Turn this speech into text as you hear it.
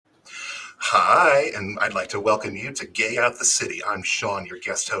Hi, and I'd like to welcome you to Gay Out the City. I'm Sean, your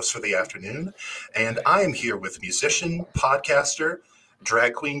guest host for the afternoon, and I am here with musician, podcaster,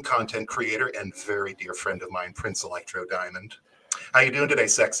 drag queen, content creator, and very dear friend of mine, Prince ElectoDiamond. How you doing today,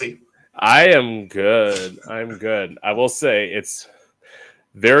 sexy? I am good. I'm good. I will say it's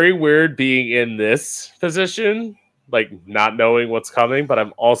very weird being in this position, like not knowing what's coming, but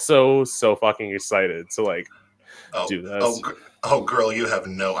I'm also so fucking excited to Oh, do oh, this. oh, girl, you have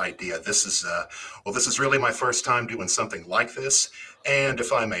no idea. This is really my first time doing something like this, and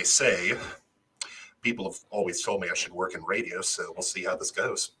if I may say, people have always told me I should work in radio, so we'll see how this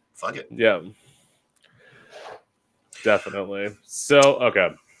goes. Fuck it. Yeah, definitely. So,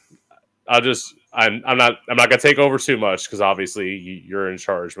 okay. I'm not gonna take over too much because obviously you're in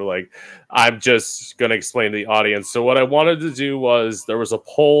charge, but I'm just gonna explain to the audience. So what I wanted to do was there was a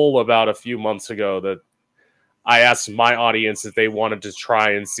poll about a few months ago that I asked my audience if they wanted to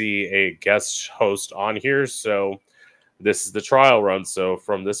try and see a guest host on here. So this is the trial run. So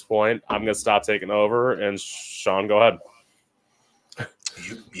from this point, I'm going to stop taking over. And Sean, go ahead.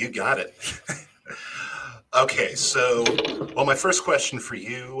 You got it. Okay, so, well, my first question for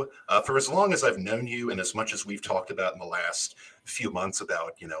you, for as long as I've known you and as much as we've talked about in the last few months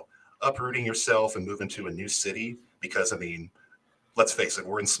about, uprooting yourself and moving to a new city, because, I mean, let's face it,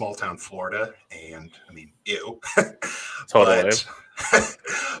 we're in small town Florida, and, I mean, ew. Totally. but,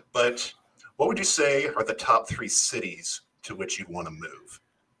 but what would you say are the top three cities to which you'd want to move?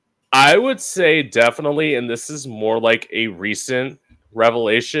 I would say definitely, and this is more like a recent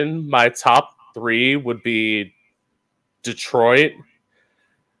revelation, my top three would be Detroit,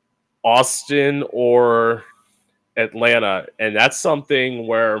 Austin, or Atlanta. And that's something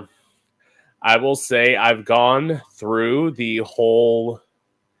where I will say I've gone through the whole,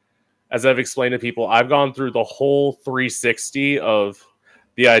 as I've explained to people, I've gone through the whole 360 of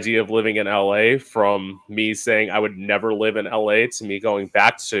the idea of living in LA, from me saying I would never live in LA to me going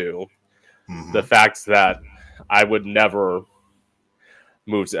back to the fact that I would never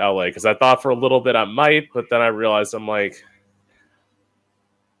move to LA. Because I thought for a little bit I might, but then I realized I'm like,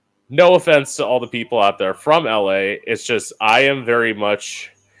 no offense to all the people out there from LA. It's just I am very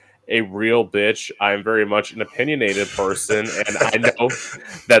much a real bitch. I'm very much an opinionated person, and I know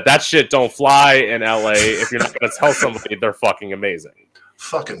that shit don't fly in LA if you're not going to tell somebody they're fucking amazing.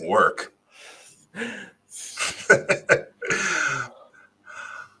 Fucking work.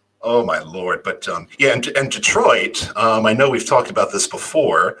 Oh my lord! But yeah, and Detroit. I know we've talked about this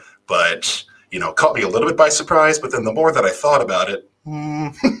before, but caught me a little bit by surprise. But then the more that I thought about it,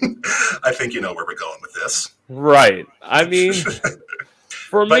 I think you know where we're going with this. Right. I mean,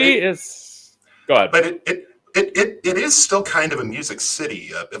 for me, it's go ahead. But it is still kind of a music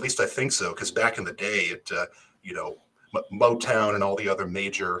city. At least I think so. Because back in the day, Motown and all the other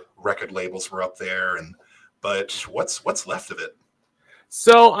major record labels were up there. But what's left of it?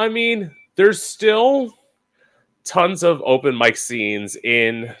 So, I mean, there's still tons of open mic scenes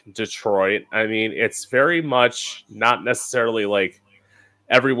in Detroit. I mean, it's very much not necessarily like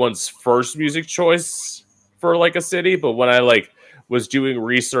everyone's first music choice for like a city, but when I was doing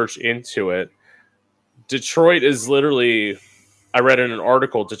research into it, Detroit is literally, I read in an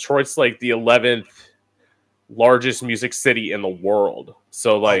article, Detroit's like the 11th largest music city in the world.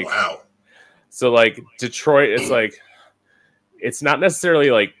 So oh, wow. Detroit, it's not necessarily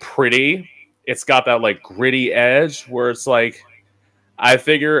like pretty. It's got that like gritty edge where it's like, I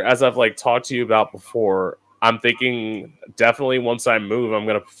figure, as I've talked to you about before, I'm thinking definitely once I move, I'm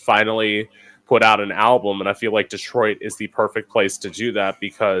gonna finally put out an album, and I feel like Detroit is the perfect place to do that,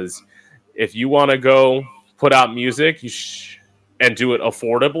 because if you want to go put out music, and do it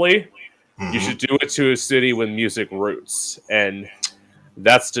affordably, you should do it to a city with music roots, and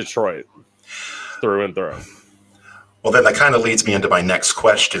that's Detroit through and through. Well, then that kind of leads me into my next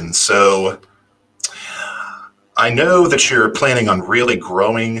question. So I know that you're planning on really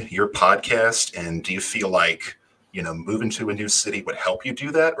growing your podcast, and do you feel like, moving to a new city would help you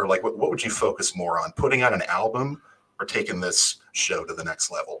do that? Or what would you focus more on, putting out an album or taking this show to the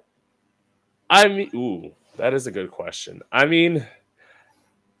next level? I mean, ooh, that is a good question. I mean,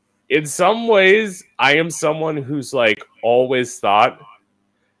 in some ways, I am someone who's always thought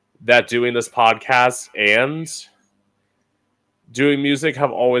that doing this podcast and doing music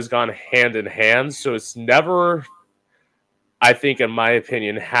have always gone hand in hand. So it's never, I think, in my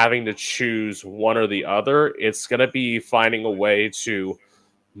opinion, having to choose one or the other. It's going to be finding a way to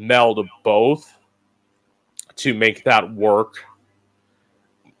meld both to make that work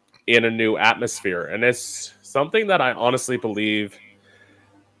in a new atmosphere. And it's something that I honestly believe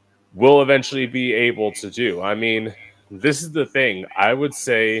will eventually be able to do. I mean, this is the thing. I would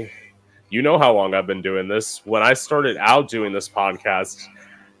say you know how long I've been doing this. When I started out doing this podcast,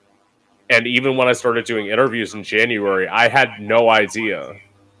 and even when I started doing interviews in January, I had no idea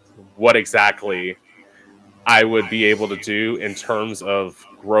what exactly I would be able to do in terms of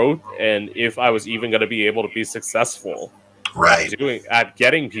growth, and if I was even going to be able to be successful Right. at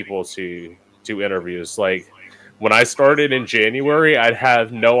getting people to do interviews. Like when I started in January, I'd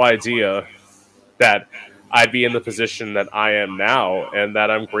have no idea that I'd be in the position that I am now, and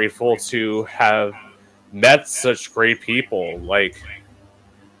that I'm grateful to have met such great people. Like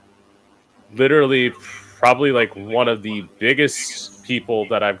literally, probably like one of the biggest people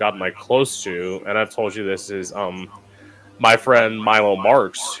that I've gotten like close to, and I've told you this, is my friend Milo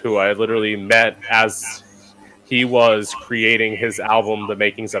Marks, who I literally met as he was creating his album The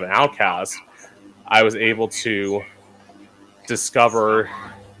Makings of an Outcast. I was able to discover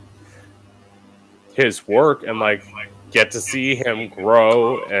his work and like get to see him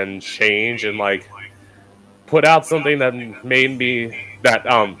grow and change and like put out something that made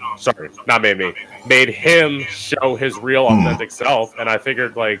him show his real authentic self. And I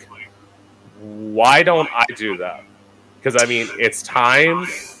figured, like, why don't I do that? Because I mean, it's time.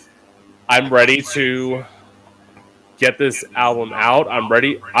 I'm ready to get this album out. I'm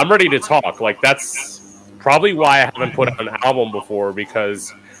ready to talk. Like, that's probably why I haven't put out an album before,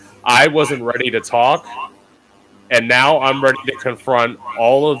 because I wasn't ready to talk, and now I'm ready to confront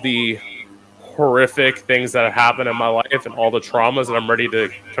all of the horrific things that have happened in my life and all the traumas, and I'm ready to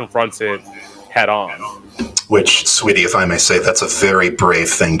confront it head on. Which, sweetie, if I may say, that's a very brave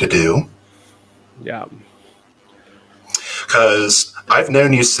thing to do. Yeah. Because I've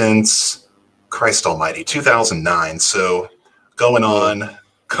known you since, Christ almighty, 2009, so going on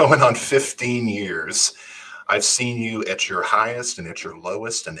 15 years. I've seen you at your highest and at your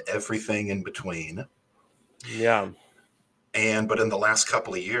lowest and everything in between. Yeah. But in the last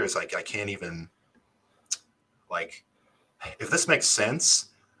couple of years, I can't even, like, if this makes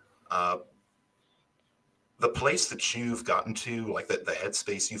sense, the place that you've gotten to, like the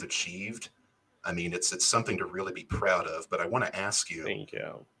headspace you've achieved, I mean, it's something to really be proud of. But I want to ask you, thank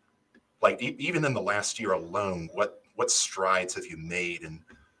you. Like, even in the last year alone, what strides have you made in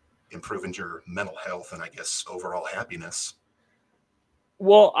improving your mental health and I guess overall happiness?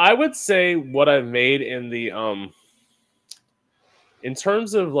 Well, I would say what I've made in the in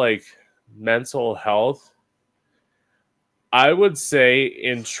terms of like mental health, I would say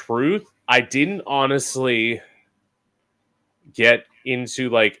in truth, I didn't honestly get into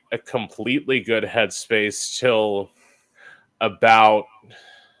like a completely good headspace till about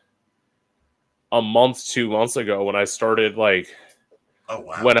a month, 2 months ago, when I started like, oh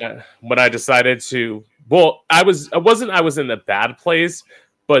wow, when I decided to, well, I was in a bad place,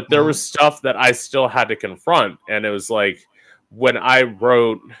 but there was stuff that I still had to confront, and it was like when I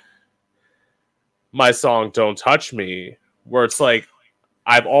wrote my song "Don't Touch Me," where it's like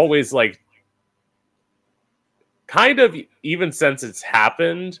I've always like kind of, even since it's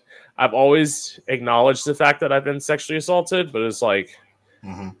happened, I've always acknowledged the fact that I've been sexually assaulted, but it's like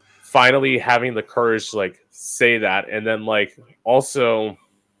finally having the courage to like say that, and then like also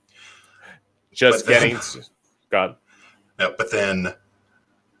just getting to God. No, but then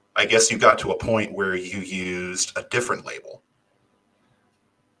I guess you got to a point where you used a different label,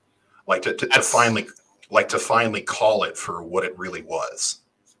 like to finally call it for what it really was.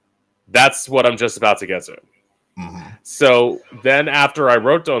 That's what I'm just about to get to. So then after I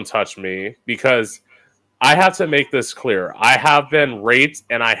wrote Don't Touch Me, because I have to make this clear, I have been raped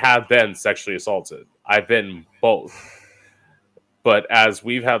and I have been sexually assaulted. I've been both. But as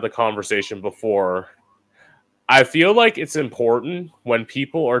we've had the conversation before, I feel like it's important when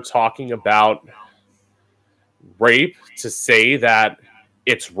people are talking about rape to say that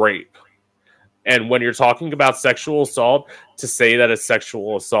it's rape. And when you're talking about sexual assault, to say that it's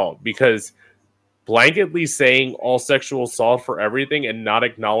sexual assault. Because blanketly saying all sexual assault for everything and not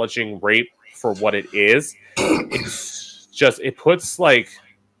acknowledging rape for what it is, it's just, it puts like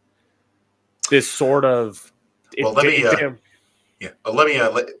this sort of let me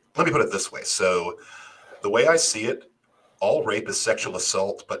put it this way. So the way I see it, all rape is sexual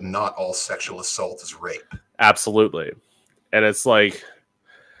assault, but not all sexual assault is rape. Absolutely. And it's like,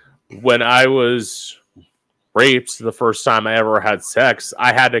 when I was raped the first time I ever had sex,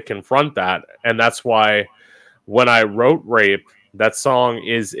 I had to confront that. And that's why when I wrote Rape, that song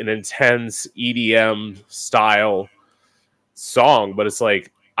is an intense EDM style song, but it's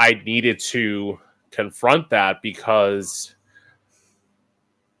like I needed to confront that, because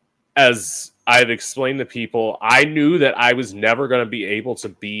as I've explained to people, I knew that I was never going to be able to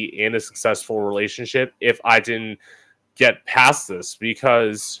be in a successful relationship if I didn't get past this,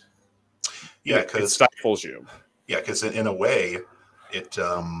 because Yeah, It stifles you. Yeah, because in a way, it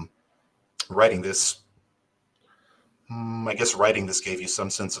writing this, I guess writing this gave you some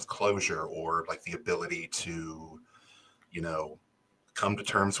sense of closure, or like the ability to, you know, come to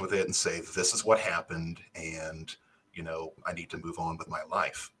terms with it and say, this is what happened, and, you know, I need to move on with my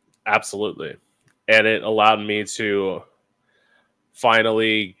life. Absolutely. And it allowed me to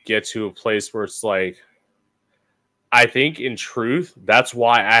finally get to a place where it's like, I think in truth, that's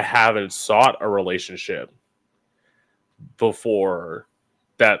why I haven't sought a relationship before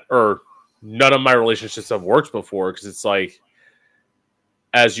that, or none of my relationships have worked before, because it's like,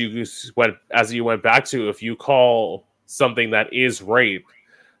 as you went back to, if you call something that is rape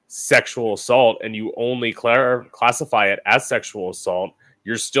sexual assault and you only classify it as sexual assault,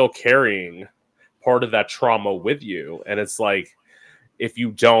 you're still carrying part of that trauma with you. And it's like, if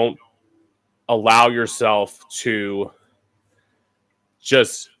you don't allow yourself to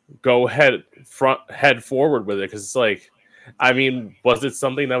just go head forward with it, because it's like, I mean, was it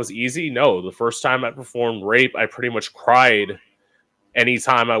something that was easy? No. The first time I performed rape, I pretty much cried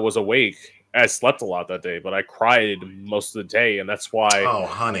anytime I was awake. I slept a lot that day, but I cried most of the day. And that's why, oh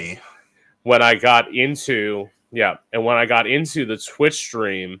honey, when I got into the Twitch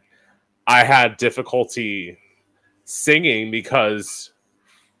stream, I had difficulty singing, because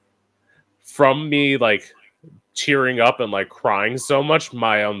from me like tearing up and like crying so much,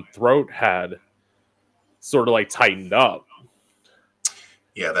 my throat had sort of like tightened up.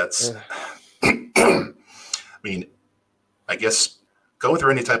 Yeah, that's I mean, I guess going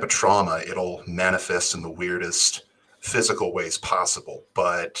through any type of trauma, it'll manifest in the weirdest physical ways possible,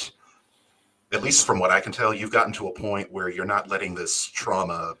 but at least from what I can tell, you've gotten to a point where you're not letting this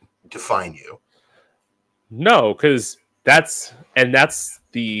trauma define you. No, because that's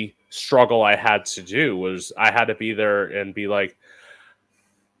the struggle I had to do. Was I had to be there and be like,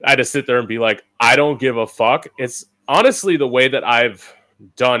 I had to sit there and be like, I don't give a fuck. It's honestly the way that I've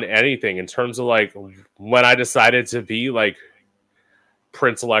done anything, in terms of like, when I decided to be like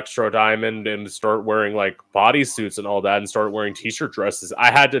Prince ElectoDiamond and start wearing like bodysuits and all that, and start wearing t-shirt dresses, I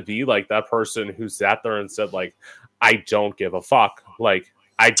had to be like that person who sat there and said like, I don't give a fuck. Like,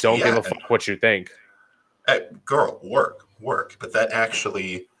 I don't give a fuck what you think. Girl, work. But that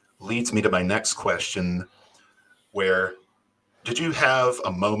actually leads me to my next question, where did you have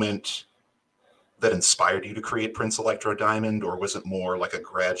a moment that inspired you to create Prince ElectoDiamond, or was it more like a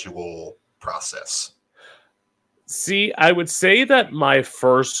gradual process? See, I would say that my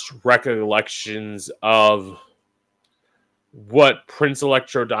first recollections of what Prince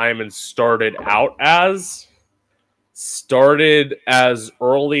ElectoDiamond started as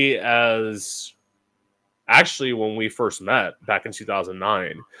early as actually when we first met back in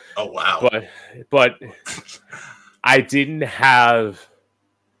 2009. Oh, wow. But I didn't have...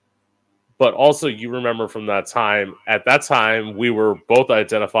 But also, you remember from that time, at that time, we were both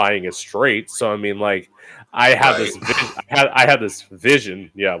identifying as straight. So, I mean, like, I had this vision. I had this vision.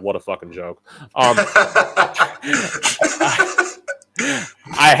 Yeah, what a fucking joke. I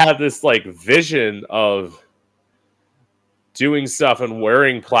had this, like, vision of doing stuff and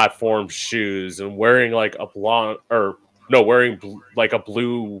wearing platform shoes and wearing, like, like, a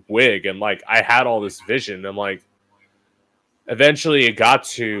blue wig. And, like, I had all this vision. And, like, eventually it got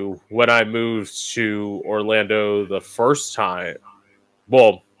to when I moved to Orlando the first time.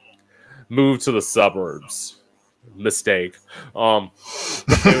 Well, moved to the suburbs. Mistake. It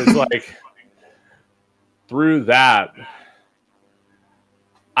was like, through that,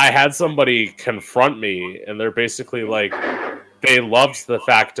 I had somebody confront me, and they're basically like, they loved the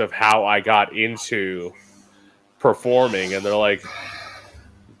fact of how I got into performing, and they're like,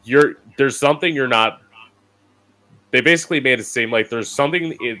 there's something you're not... They basically made it seem like there's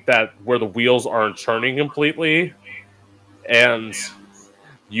something that where the wheels aren't turning completely, and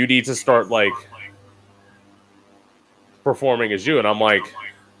you need to start like performing as you. And I'm like,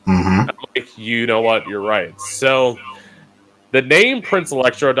 you know what? You're right. So the name Prince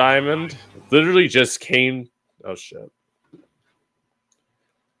ElectoDiamond literally just came. Oh shit.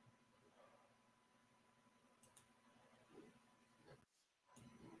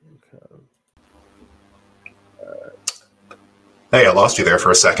 Hey, I lost you there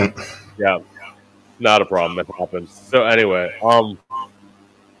for a second. Yeah, not a problem. It happens. So anyway,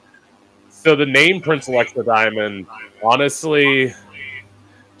 so the name Prince ElectoDiamond honestly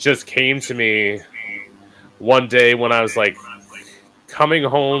just came to me one day when I was like coming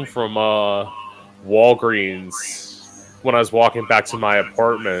home from Walgreens, when I was walking back to my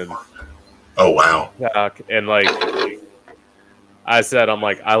apartment. Oh, wow. And like I said, I'm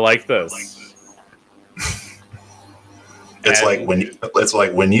like, I like this. it's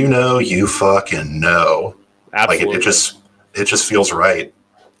like when you know, you fucking know. Absolutely. Like it just feels right.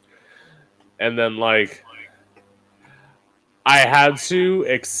 And then like I had to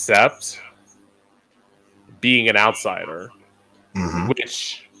accept being an outsider,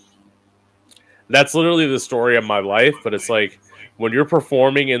 which that's literally the story of my life. But it's like when you're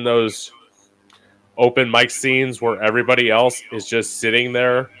performing in those open mic scenes where everybody else is just sitting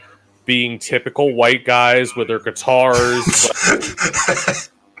there being typical white guys with their guitars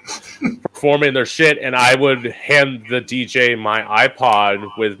performing their shit, and I would hand the DJ my iPod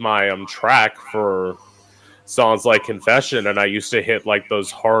with my track for songs like Confession, and I used to hit like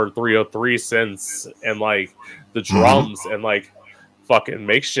those hard 303 synths and like the drums and like fucking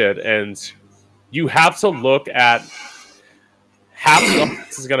make shit. And you have to look at half the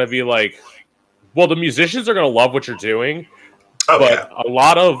audience is gonna be like, well, the musicians are gonna love what you're doing, but a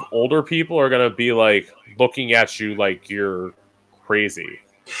lot of older people are gonna be like looking at you like you're crazy.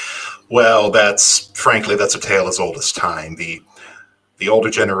 Well, that's a tale as old as time. The older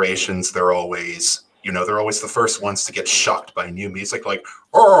generations, they're always the first ones to get shocked by new music, like,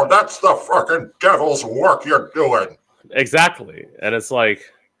 oh, that's the fucking devil's work you're doing. Exactly. And it's like,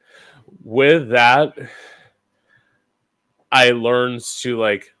 with that, I learned to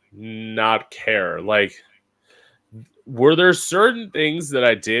like not care. Like, were there certain things that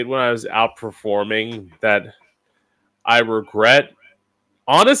I did when I was out performing that I regret?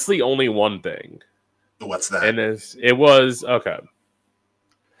 Honestly, only one thing. What's that? And it was okay.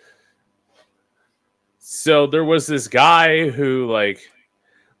 So there was this guy who, like,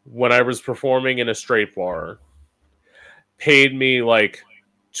 when I was performing in a straight bar, paid me like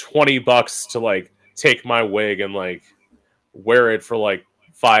 $20 to like take my wig and like wear it for like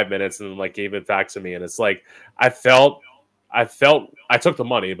 5 minutes and then like gave it back to me. And it's like I took the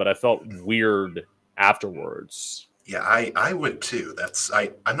money, but I felt weird afterwards. Yeah, I would too.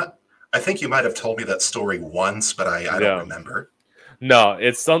 I'm not. I think you might have told me that story once, but I don't remember. No,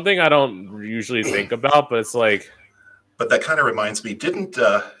 it's something I don't usually think about, but it's like. But that kind of reminds me.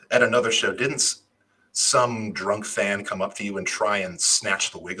 At another show, didn't some drunk fan come up to you and try and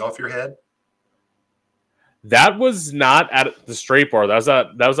snatch the wig off your head? That was not at the straight bar.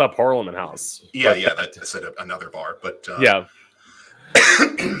 That was at Parliament House. Yeah, that's at another bar. But yeah,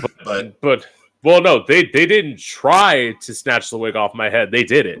 but well, no, they didn't try to snatch the wig off my head. They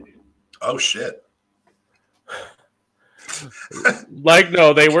did it. Oh shit! Like,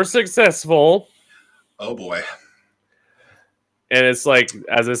 no, they were successful. Oh boy! And it's like,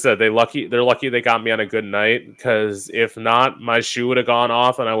 as I said, they're lucky they got me on a good night, because if not, my shoe would have gone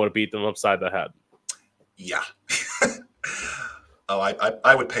off and I would have beat them upside the head. Yeah. Oh,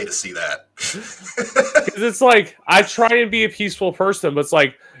 I would pay to see that. Because it's like, I try and be a peaceful person, but it's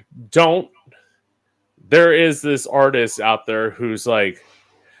like, there is this artist out there who's like,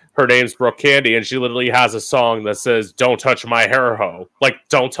 her name's Brooke Candy, and she literally has a song that says, "Don't touch my hair, ho." Like,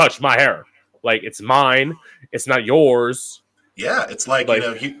 don't touch my hair. Like, it's mine. It's not yours. Yeah, it's like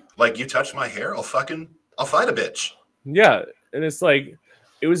you touch my hair, I'll fight a bitch. Yeah, and it's like,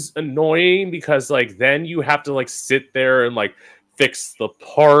 it was annoying because like then you have to like sit there and like fix the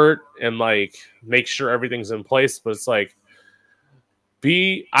part and like make sure everything's in place. But it's like,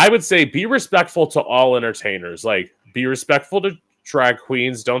 I would say be respectful to all entertainers. Like, be respectful to drag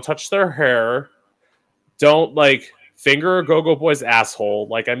queens. Don't touch their hair. Don't like finger a go-go boy's asshole.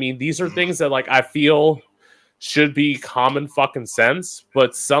 Like, I mean, these are things that like I feel should be common fucking sense,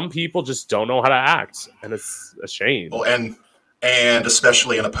 but some people just don't know how to act, and it's a shame. Well, and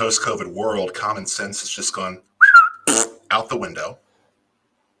especially in a post-COVID world, common sense has just gone out the window.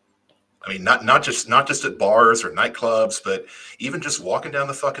 I mean, not just at bars or nightclubs, but even just walking down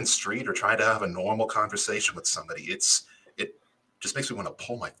the fucking street or trying to have a normal conversation with somebody. It just makes me want to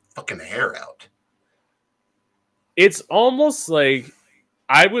pull my fucking hair out. It's almost like,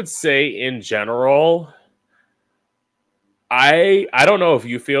 I would say in general, I don't know if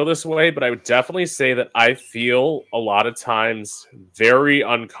you feel this way, but I would definitely say that I feel a lot of times very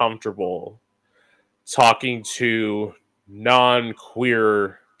uncomfortable talking to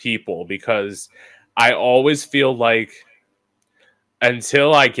non-queer people, because I always feel like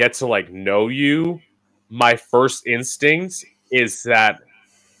until I get to like know you, my first instinct is that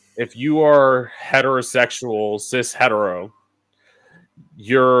if you are heterosexual, cis hetero,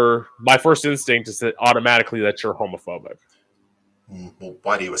 my first instinct is that automatically that you're homophobic. Well,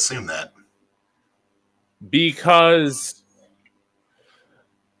 why do you assume that? Because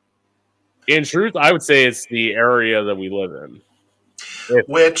in truth, I would say it's the area that we live in. If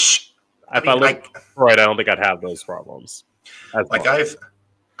I lived right, I don't think I'd have those problems.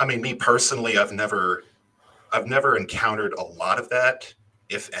 Me personally, I've never I've never encountered a lot of that,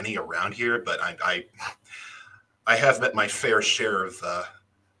 if any, around here. But I have met my fair share of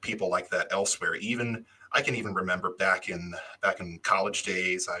people like that elsewhere. Even I can even remember back in college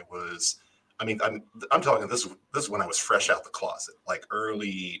days. I'm talking this is when I was fresh out the closet, like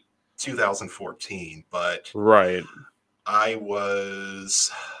early 2014. But Right. I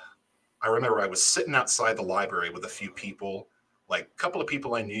remember I was sitting outside the library with a few people, like a couple of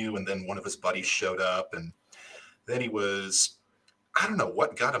people I knew, and then one of his buddies showed up, and then I don't know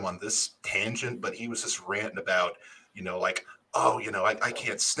what got him on this tangent, but he was just ranting about, like, oh, I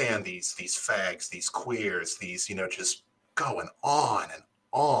can't stand these fags, these queers, these, just going on and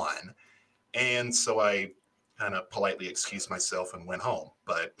on. And so I kind of politely excused myself and went home.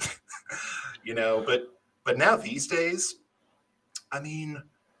 But, but now these days, I mean,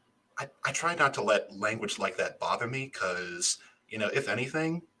 I try not to let language like that bother me because, if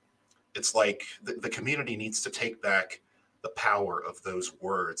anything, it's like the community needs to take back the power of those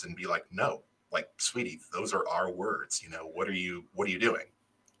words and be like, no, like, sweetie, those are our words. What are you doing?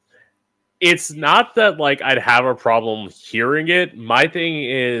 It's not that like I'd have a problem hearing it. My thing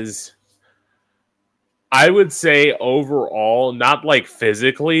is, I would say overall, not like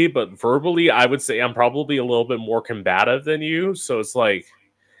physically, but verbally, I would say I'm probably a little bit more combative than you. So it's like,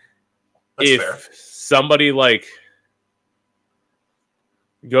 That's if fair. somebody like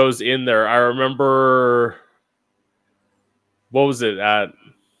goes in there, I remember, what was it at?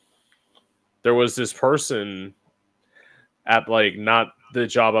 There was this person at like not the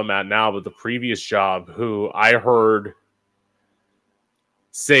job I'm at now, but the previous job who I heard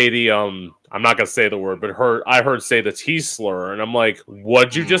say the I'm not gonna say the word, but I heard say the T slur, and I'm like,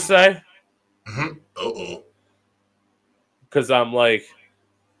 what'd you just say? Mm-hmm. Uh-oh. Because I'm like,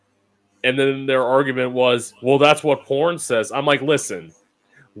 and then their argument was, well, that's what porn says. I'm like, listen,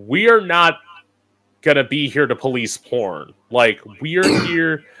 we are not gonna be here to police porn. Like, we are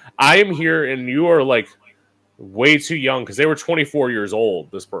here. I am here, and you are like way too young because they were 24 years old.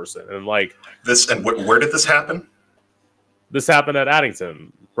 This person, and like this, and where did this happen? This happened at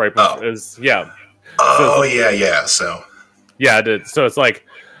Addington, right before. Yeah. Oh, yeah. So yeah, I did. So it's like,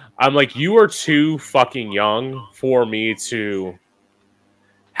 I'm like, you are too fucking young for me to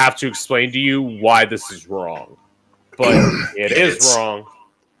have to explain to you why this is wrong. But it is wrong.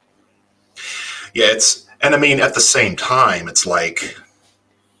 Yeah, and I mean, at the same time, it's like,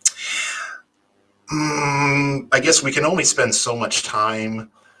 I guess we can only spend so much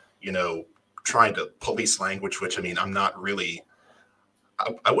time, trying to police language, which, I mean, I'm not really,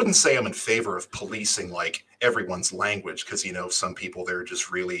 I wouldn't say I'm in favor of policing like everyone's language because, some people, they're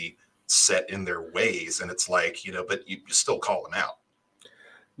just really set in their ways, and it's like, but you still call them out.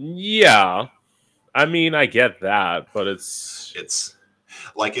 Yeah. I mean, I get that, but it's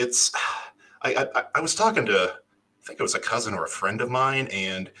like, I was talking to, I think it was a cousin or a friend of mine,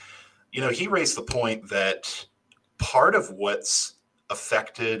 and, he raised the point that part of what's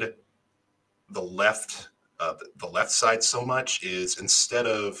affected the left side so much is, instead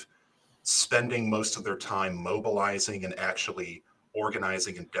of spending most of their time mobilizing and actually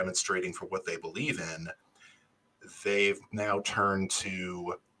organizing and demonstrating for what they believe in, they've now turned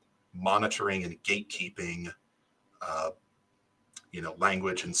to monitoring and gatekeeping,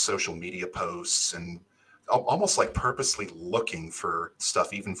 language and social media posts, and almost like purposely looking for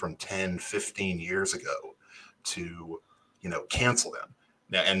stuff even from 10, 15 years ago to, cancel them.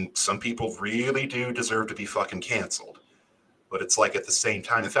 Now, and some people really do deserve to be fucking canceled. But it's like, at the same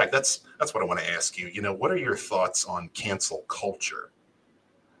time, in fact, that's what I want to ask you. What are your thoughts on cancel culture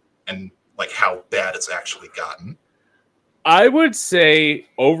and like how bad it's actually gotten? I would say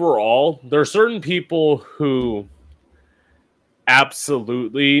overall, there are certain people who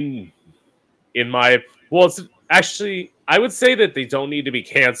absolutely, it's actually, I would say that they don't need to be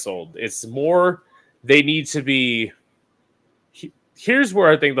canceled. It's more they need to be. Here's where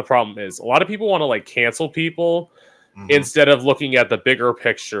I think the problem is. A lot of people want to like cancel people instead of looking at the bigger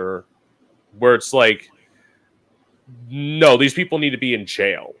picture, where it's like, no, these people need to be in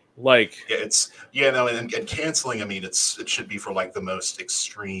jail. Like, and canceling, I mean, it should be for like the most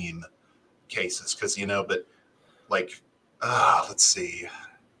extreme cases, because but like, let's see.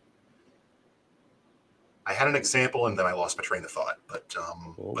 I had an example and then I lost my train of thought. But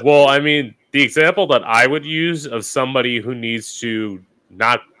well, I mean, the example that I would use of somebody who needs to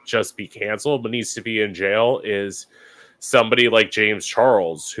not just be canceled but needs to be in jail is somebody like James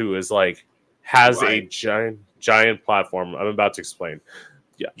Charles, who is like has a giant platform. I'm about to explain.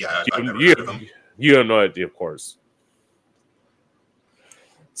 I've never heard of him. You have no idea, of course.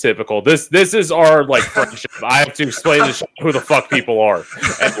 typical. This is our like friendship. I have to explain this who the fuck people are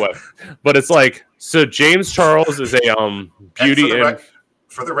anyway. But it's like, so James Charles is a beauty and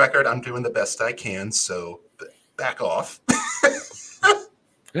for the record, I'm doing the best I can, so back off.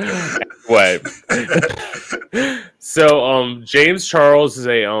 Anyway. So James Charles is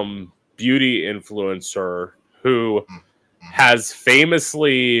a beauty influencer who has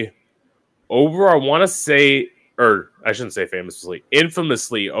famously over, I want to say, or I shouldn't say famously,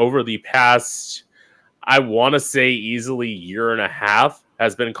 infamously over the past, I want to say easily year and a half,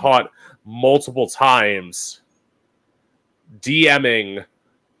 has been caught multiple times DMing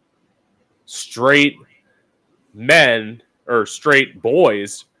straight men or straight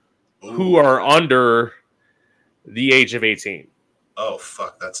boys who are under the age of 18. Oh,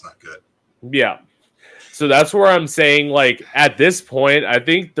 fuck, that's not good. Yeah. So that's where I'm saying, like, at this point, I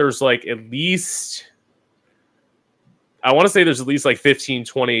think there's, like, at least, I want to say there's at least, like, 15,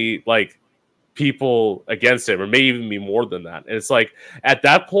 20, like, people against him, or maybe even be more than that. And it's like, at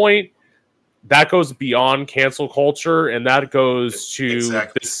that point, that goes beyond cancel culture, and that goes to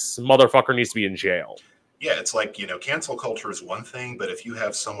this motherfucker needs to be in jail. Yeah, it's like, cancel culture is one thing, but if you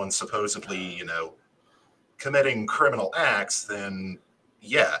have someone supposedly, committing criminal acts, then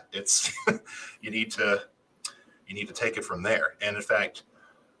yeah, it's you need to take it from there. And in fact,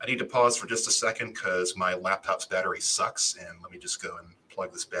 I need to pause for just a second because my laptop's battery sucks, and let me just go and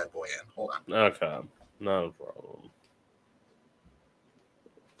plug this bad boy in. Hold on. Okay, no problem.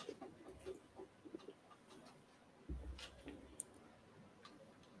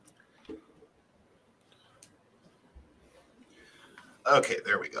 Okay,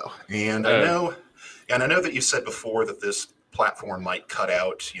 there we go. And I know that you said before that this platform might cut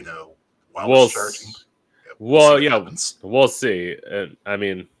out, while charging. We'll see. And I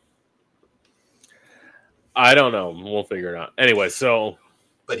mean, I don't know. We'll figure it out. Anyway, so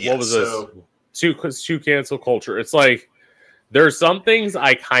but yeah, what was this? To cancel culture. It's like there's some things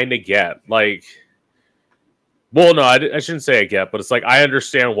I kind of get. Like, well, no, I shouldn't say I get, but it's like I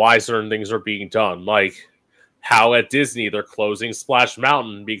understand why certain things are being done. Like how at Disney they're closing Splash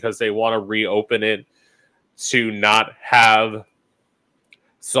Mountain because they want to reopen it to not have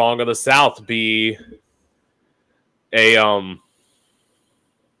Song of the South be a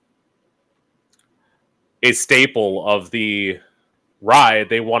staple of the ride.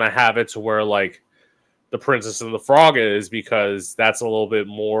 They want to have it to where like the Princess and the Frog is, because that's a little bit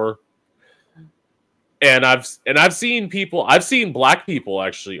more. And I've seen black people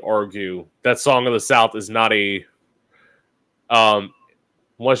actually argue that Song of the South is not a well,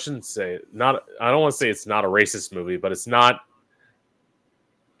 I shouldn't say not. I don't want to say it's not a racist movie, but it's not.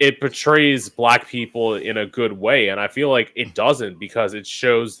 It portrays black people in a good way, and I feel like it doesn't, because it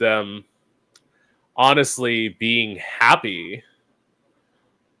shows them honestly being happy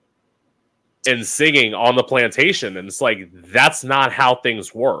and singing on the plantation, and it's like that's not how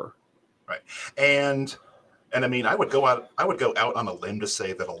things were. Right. And I mean, I would go out on a limb to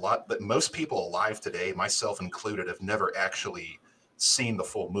say that most people alive today, myself included, have never actually seen the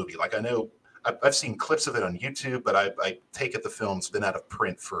full movie. Like, I know I've seen clips of it on YouTube, but I take it the film's been out of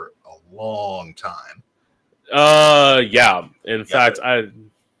print for a long time. Yeah. In fact, I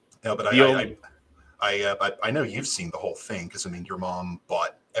know you've seen the whole thing, because I mean, your mom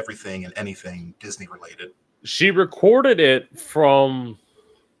bought everything and anything Disney related. She recorded it from,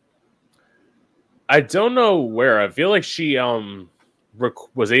 I don't know where. I feel like she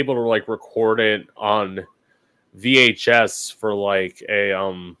was able to like record it on VHS for like a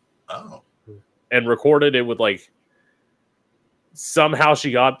and recorded it with like, somehow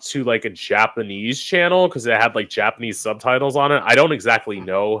she got to like a Japanese channel because it had like Japanese subtitles on it. I don't exactly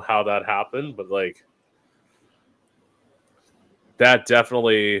know how that happened, but like that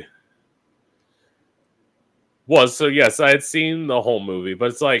definitely was. So yes, I had seen the whole movie, but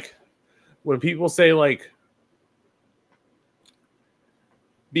it's like when people say like,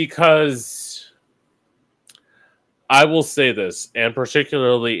 because I will say this, and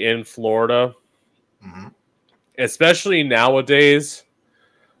particularly in Florida, especially nowadays,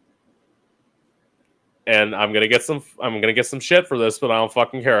 and I'm gonna get some shit for this, but I don't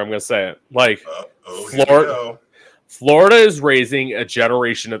fucking care. I'm gonna say it. Like, Florida is raising a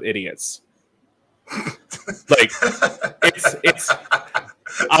generation of idiots. Like, it's.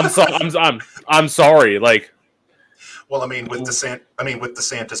 I'm sorry. Like, well, I mean, with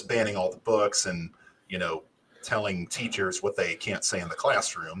DeSantis banning all the books and telling teachers what they can't say in the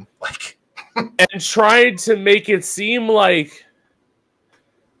classroom, like, and tried to make it seem like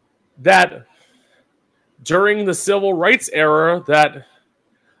that during the civil rights era that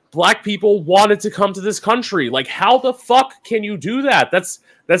black people wanted to come to this country. Like, how the fuck can you do that? That's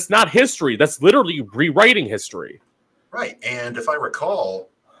not history. That's literally rewriting history. Right. And if I recall,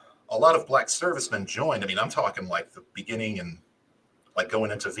 a lot of black servicemen joined. I mean, I'm talking like the beginning and like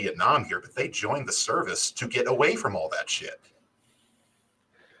going into Vietnam here, but they joined the service to get away from all that shit.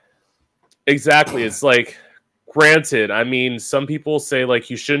 Exactly. It's like, granted, I mean, some people say like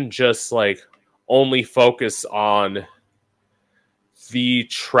you shouldn't just like only focus on the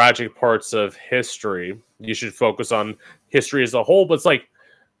tragic parts of history. You should focus on history as a whole, but it's like,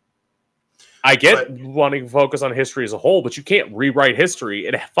 I get wanting to focus on history as a whole, but you can't rewrite history.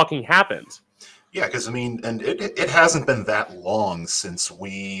 It fucking happened. Yeah, because I mean, and it hasn't been that long since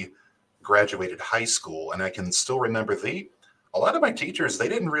we graduated high school, and I can still remember a lot of my teachers, they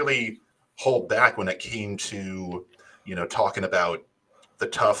didn't really hold back when it came to, you know, talking about the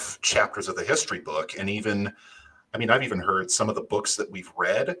tough chapters of the history book. And even, I mean, I've even heard some of the books that we've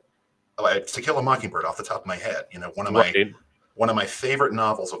read, like To Kill a Mockingbird off the top of my head, you know, one of my favorite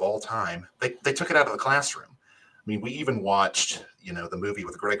novels of all time. They took it out of the classroom. I mean, we even watched, you know, the movie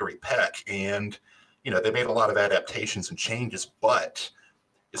with Gregory Peck, and, you know, they made a lot of adaptations and changes, but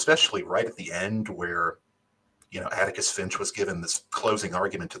especially right at the end where, you know, Atticus Finch was given this closing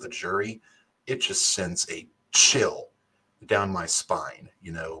argument to the jury, it just sends a chill down my spine,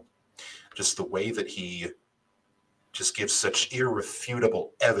 you know, just the way that he just gives such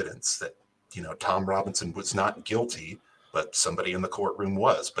irrefutable evidence that, you know, Tom Robinson was not guilty, but somebody in the courtroom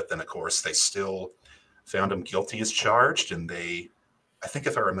was. But then, of course, they still found him guilty as charged, and I think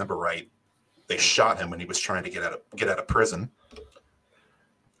if I remember right, they shot him when he was trying to get out of prison.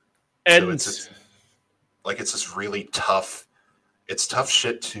 And so it's this really tough. It's tough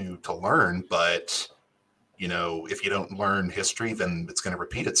shit to learn, but, you know, if you don't learn history, then it's going to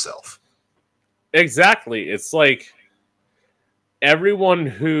repeat itself. Exactly. It's like everyone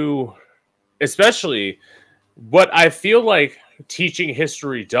who, especially what I feel like teaching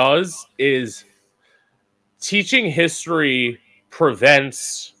history does is teaching history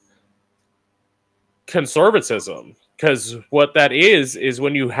prevents conservatism. Because what that is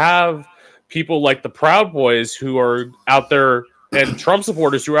when you have people like the Proud Boys who are out there and Trump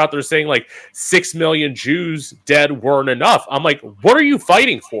supporters who are out there saying like 6 million Jews dead weren't enough. I'm like, what are you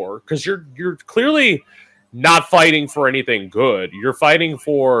fighting for? Because you're clearly not fighting for anything good. You're fighting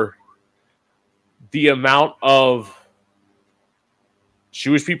for the amount of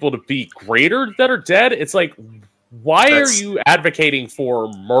Jewish people to be greater that are dead. It's like, why are you advocating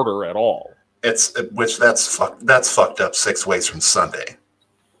for murder at all? That's fucked up 6 ways from Sunday.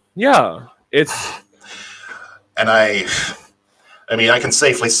 Yeah, and I mean, I can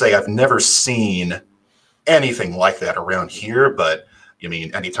safely say I've never seen anything like that around here, but I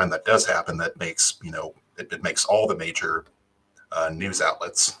mean, anytime that does happen, that makes, you know, it makes all the major news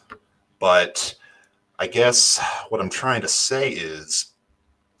outlets. But I guess what I'm trying to say is,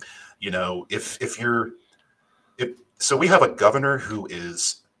 you know, so we have a governor who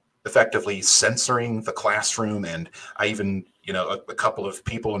is effectively censoring the classroom, and I even, you know, a couple of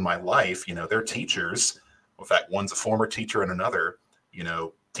people in my life, you know, they're teachers. In fact, one's a former teacher and another, you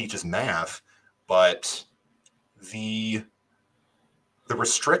know, teaches math, but the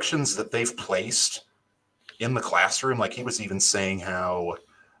restrictions that they've placed in the classroom, like he was even saying how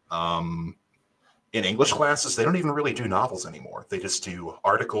in English classes, they don't even really do novels anymore. They just do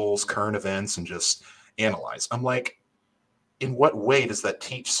articles, current events, and just analyze. I'm like, in what way does that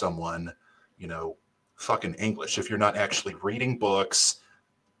teach someone, you know, fucking English if you're not actually reading books,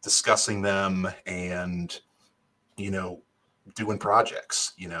 discussing them, and, you know, doing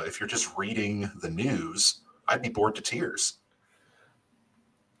projects? You know, if you're just reading the news, I'd be bored to tears.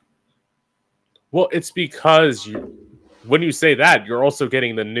 Well, it's because when you say that, you're also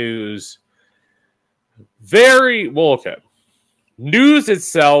getting the news very well. Okay, news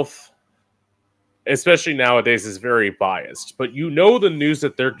itself, especially nowadays, is very biased. But you know, the news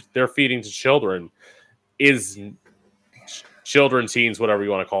that they're feeding to children is children, teens, whatever you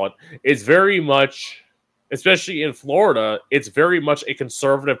want to call it. It's very much, especially in Florida, it's very much a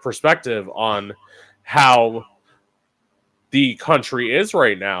conservative perspective on how the country is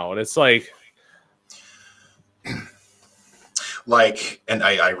right now, and it's like, and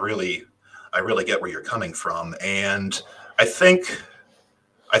I really get where you're coming from, and I think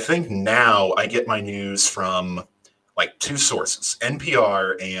now I get my news from like 2 sources,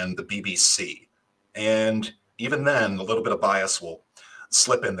 NPR and the BBC. And even then, a little bit of bias will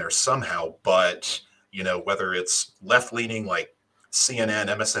slip in there somehow. But, you know, whether it's left-leaning like CNN,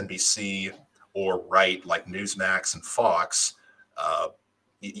 MSNBC, or right like Newsmax and Fox,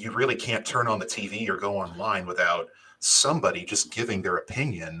 you really can't turn on the TV or go online without somebody just giving their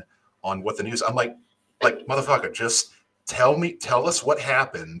opinion on what the news. I'm like motherfucker, just tell us what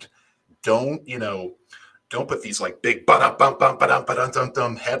happened. Don't, don't put these like big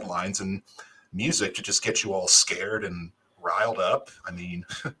ba-dum-bum-bum-ba-dum-ba-dum-dum headlines and music to just get you all scared and riled up. I mean,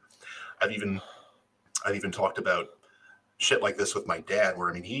 I've even talked about shit like this with my dad,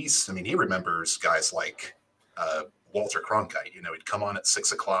 where he remembers guys like Walter Cronkite. He'd come on at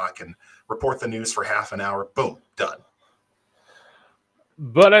 6 o'clock and report the news for half an hour. Boom, done.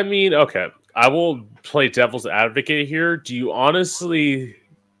 But I mean, okay, I will play devil's advocate here. Do you honestly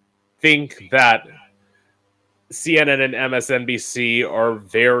think that CNN and MSNBC are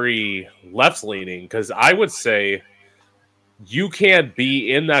very left-leaning? Because I would say you can't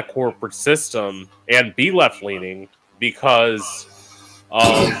be in that corporate system and be left-leaning because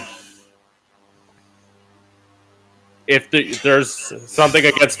if there's something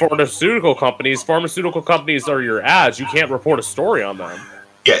against pharmaceutical companies are your ads. You can't report a story on them.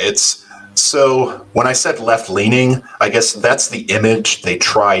 Yeah, so when I said left-leaning, I guess that's the image they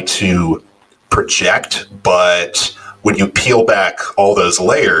try to project. But when you peel back all those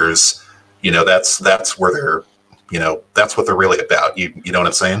layers, that's where they're, that's what they're really about. You know what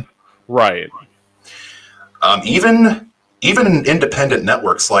I'm saying? Right. Even in independent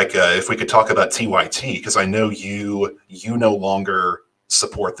networks, like if we could talk about TYT, because I know you no longer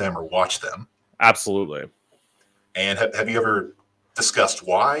support them or watch them. Absolutely. And have you ever discussed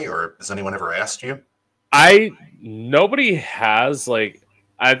why, or has anyone ever asked you? Nobody has. Like,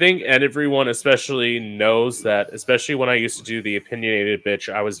 I think, and everyone especially knows that, especially when I used to do the opinionated bitch,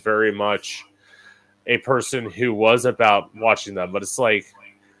 I was very much a person who was about watching them. But it's like,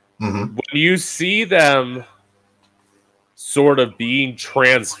 when you see them sort of being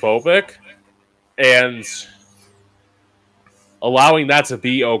transphobic and allowing that to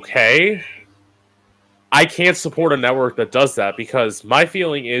be okay, I can't support a network that does that, because my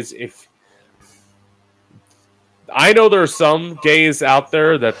feeling is, if I know there are some gays out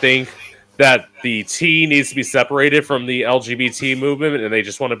there that think that the T needs to be separated from the LGBT movement and they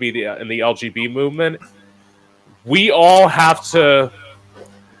just want to be in the LGBT movement, we all have to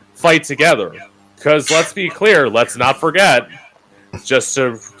fight together. Because let's be clear, let's not forget, just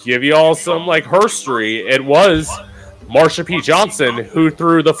to give you all some like herstory, it was Marsha P. Johnson who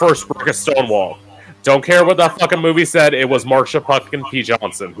threw the first brick of Stonewall. Don't care what that fucking movie said, it was Marsha fucking P.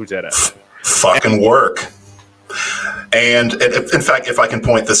 Johnson who did it. Fucking work. And in fact, if I can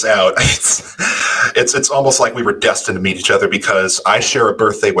point this out, it's almost like we were destined to meet each other, because I share a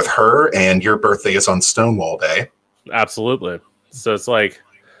birthday with her and your birthday is on Stonewall Day. Absolutely. So it's like,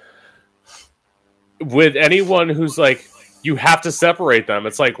 with anyone who's like, you have to separate them,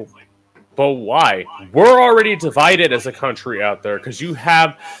 it's like, but why? We're already divided as a country out there, because you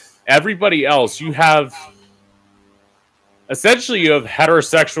have everybody else. You have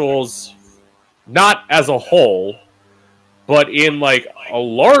heterosexuals, not as a whole, but in like a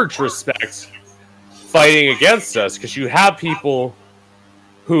large respect, fighting against us, because you have people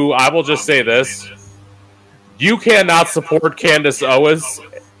who, I will just say this, you cannot support Candace Owens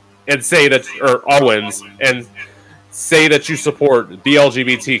and say that, or Owens, and say that you support the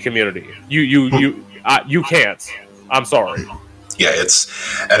LGBT community. You can't. I'm sorry. Yeah,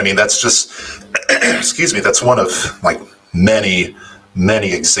 that's just, excuse me, that's one of like many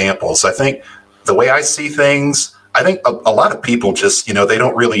examples. I think the way I see things, I think a lot of people just, they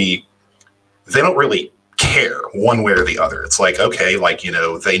don't really care one way or the other. It's like, okay, like,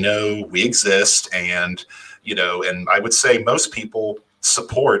 they know we exist, and, and I would say most people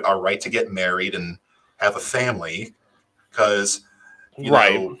support our right to get married and have a family, because,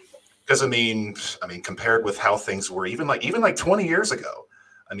 right. Because I mean, compared with how things were even like 20 years ago,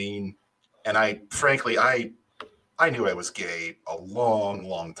 and I frankly, I knew I was gay a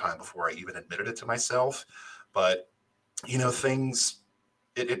long time before I even admitted it to myself. But, things,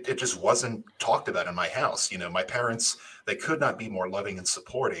 it just wasn't talked about in my house. My parents, they could not be more loving and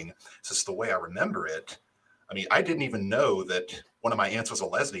supporting. It's just the way I remember it. I didn't even know that one of my aunts was a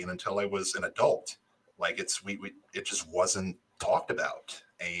lesbian until I was an adult. Like it just wasn't talked about.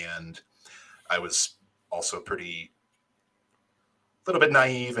 And I was also a little bit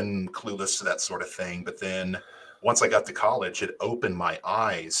naive and clueless to that sort of thing. But then once I got to college, it opened my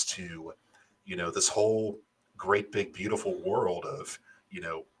eyes to, this whole great, big, beautiful world of,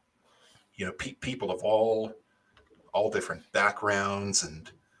 people of all different backgrounds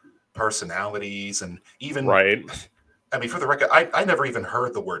and personalities, and even, right. For the record, I never even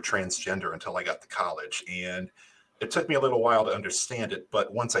heard the word transgender until I got to college, and it took me a little while to understand it.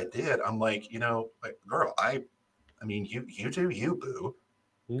 But once I did, I'm like, girl, you do you, boo.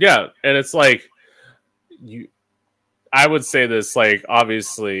 Yeah, and it's like, I would say this, like,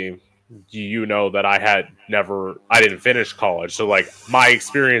 obviously, you know that I didn't finish college. So, like, my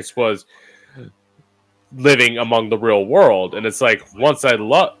experience was living among the real world. And it's like, once I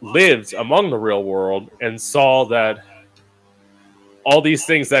lived among the real world and saw that all these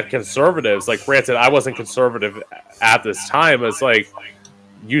things that conservatives, like, granted, I wasn't conservative at this time, it's like,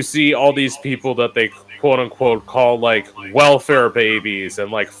 you see all these people that they quote unquote call like welfare babies and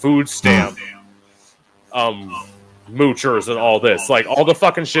like food stamp moochers and all this, like all the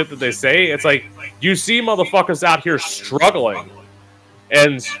fucking shit that they say. It's like you see motherfuckers out here struggling,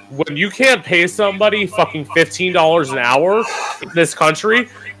 and when you can't pay somebody fucking $15 an hour in this country,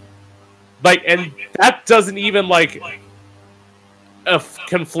 like, and that doesn't even like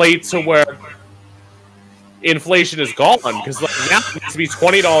conflate to where inflation is gone, because like now it needs to be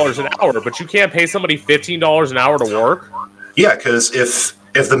 $20 an hour, but you can't pay somebody $15 an hour to work. Yeah, because if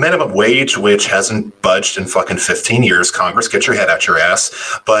the minimum wage, which hasn't budged in fucking 15 years, Congress, get your head out your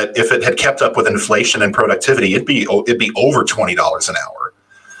ass. But if it had kept up with inflation and productivity, it'd be over $20 an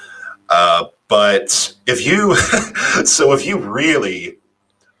hour. But if you if you really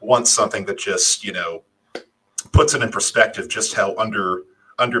want something that just, you know, puts it in perspective just how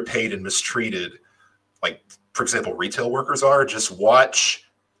underpaid and mistreated, like, for example, retail workers are, just watch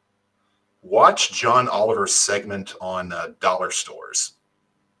John Oliver's segment on dollar stores.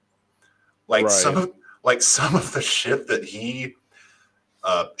 Like, right. some of the shit that he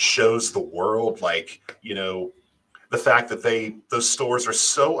shows the world, like, you know, the fact that those stores are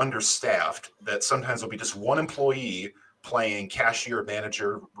so understaffed that sometimes there'll be just one employee playing cashier,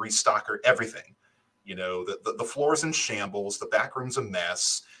 manager, restocker, everything. You know, the floor's in shambles, the back room's a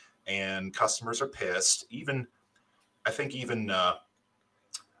mess, and customers are pissed. I think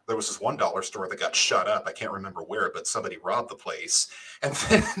there was this one dollar store that got shut up. I can't remember where, but somebody robbed the place. And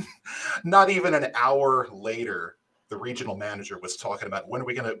then not even an hour later, the regional manager was talking about, when are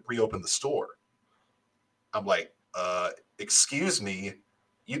we going to reopen the store? I'm like, excuse me,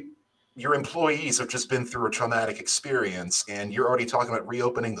 your employees have just been through a traumatic experience and you're already talking about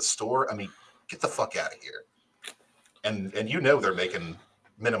reopening the store? I mean, get the fuck out of here. And you know they're making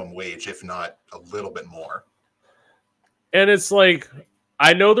minimum wage, if not a little bit more. And it's like,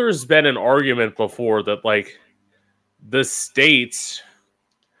 I know there's been an argument before that, like, the states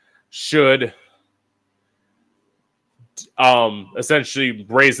should essentially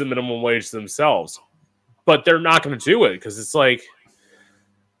raise the minimum wage themselves. But they're not going to do it, because it's like,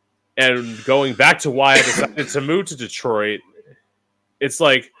 and going back to why I decided to move to Detroit, it's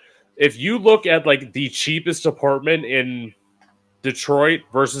like, if you look at, like, the cheapest apartment in Detroit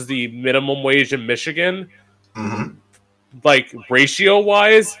versus the minimum wage in Michigan, mm-hmm. like,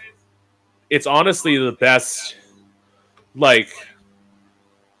 ratio-wise, it's honestly the best, like,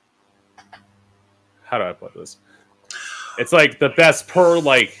 how do I put this? It's, like, the best per,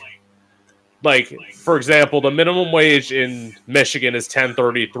 like, for example, the minimum wage in Michigan is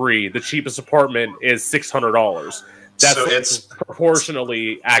 $10.33. The cheapest apartment is $600. That's so it's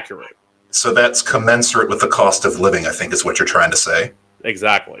proportionally accurate. So that's commensurate with the cost of living, I think, is what you're trying to say.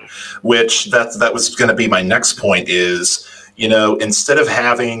 Exactly. Which that was going to be my next point is, you know, instead of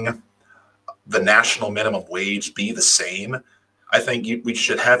having the national minimum wage be the same, I think we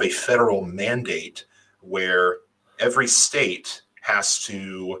should have a federal mandate where every state has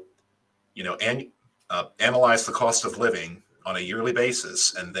to, you know, analyze the cost of living on a yearly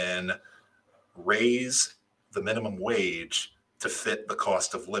basis and then raise the minimum wage to fit the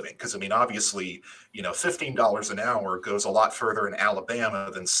cost of living. Because, I mean, obviously, you know, $15 an hour goes a lot further in Alabama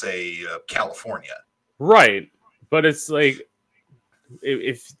than, say, California. Right. But it's like,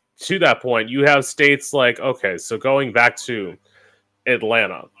 if to that point, you have states like, okay, so going back to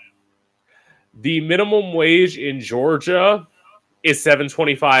Atlanta, the minimum wage in Georgia is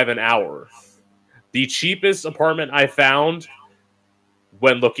 $7.25 an hour. The cheapest apartment I found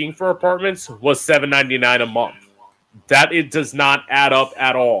when looking for apartments was $7.99 a month. That it does not add up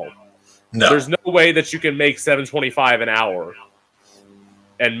at all. No. There's no way that you can make $7.25 an hour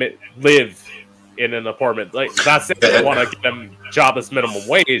and live in an apartment. Like, not saying I want to get them jobless minimum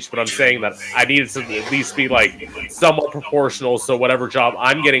wage, but I'm saying that I need it to at least be like somewhat proportional, so whatever job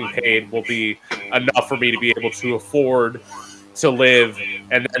I'm getting paid will be enough for me to be able to afford to live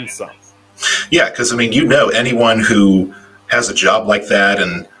and then some. Yeah, because, I mean, you know, anyone who has a job like that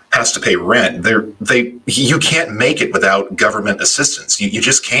and has to pay rent, you can't make it without government assistance. You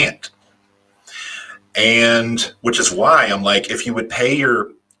just can't. And which is why I'm like, if you would pay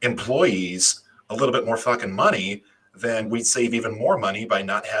your employees a little bit more fucking money, then we'd save even more money by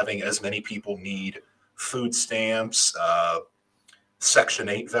not having as many people need food stamps, Section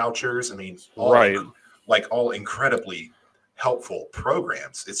 8 vouchers. I mean, right. like all incredibly helpful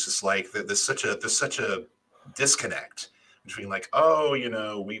programs. It's just like there's such a disconnect between like, oh,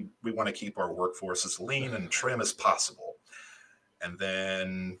 we want to keep our workforce as lean and trim as possible, and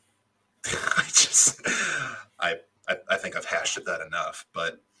then I just I think I've hashed at that enough,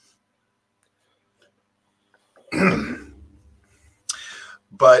 but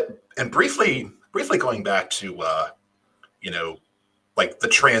and briefly going back to like the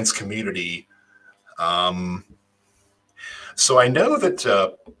trans community. So I know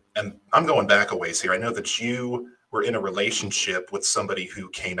that, and I'm going back a ways here. I know that you were in a relationship with somebody who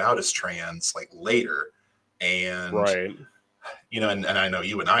came out as trans like later, and Right. and I know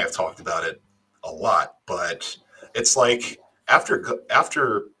you and I have talked about it a lot, but it's like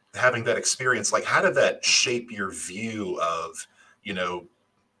after having that experience, like how did that shape your view of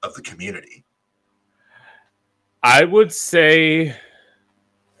of the community? I would say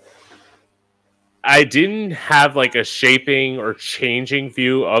I didn't have like a shaping or changing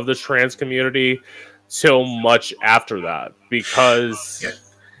view of the trans community till much after that, because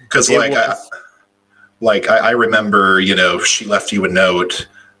like I remember, she left you a note,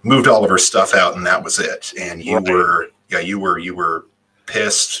 moved all of her stuff out, and that was it. And you were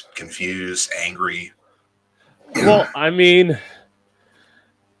pissed, confused, angry. Well, I mean,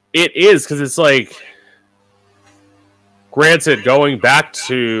 it is, because it's like, granted, going back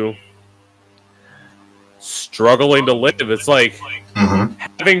to struggling to live, it's like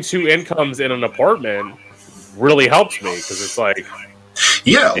having two incomes in an apartment really helps me, because it's like,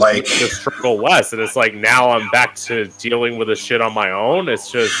 like to struggle less, and it's like now I'm back to dealing with this shit on my own.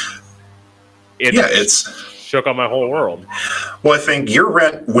 It's shook on my whole world. Well, I think your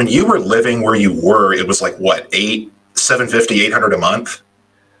rent when you were living where you were, it was like what, $750, $800 a month?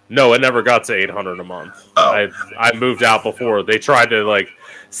 No, it never got to $800 a month. Oh. I moved out before. They tried to like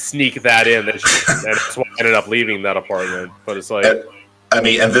sneak that in, and that's why I ended up leaving that apartment. But it's like,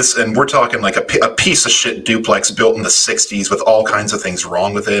 and we're talking like a piece of shit duplex built in the '60s with all kinds of things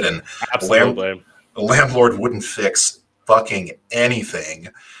wrong with it, and absolutely, the landlord wouldn't fix fucking anything.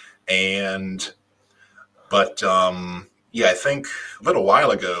 But I think a little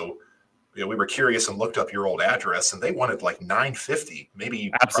while ago, we were curious and looked up your old address, and they wanted like $950,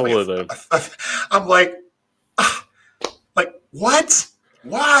 maybe. Absolutely. I'm like what?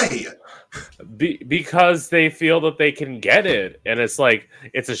 Why? Because they feel that they can get it, and it's like,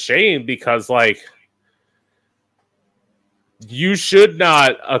 it's a shame, because like, you should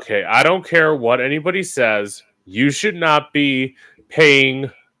not. Okay, I don't care what anybody says. You should not be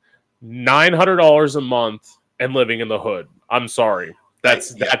paying $900 a month and living in the hood. I'm sorry.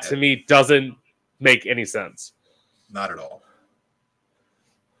 That to me doesn't make any sense. Not at all.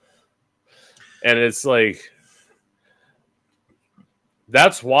 And it's like,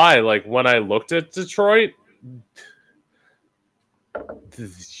 that's why, like, when I looked at Detroit,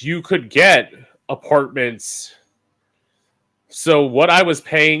 you could get apartments. So what I was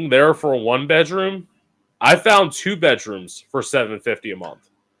paying there for a 1-bedroom, I found 2 bedrooms for $750 a month.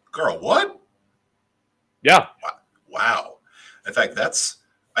 Girl, what? Yeah. Wow. In fact,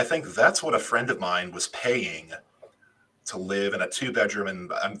 I think that's what a friend of mine was paying to live in a 2-bedroom,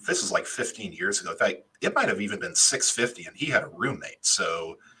 and this is like 15 years ago. In fact, it might have even been $650, and he had a roommate.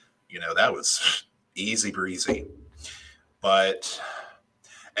 So, that was easy breezy. But,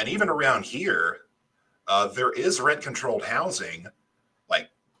 and even around here, there is rent-controlled housing. Like,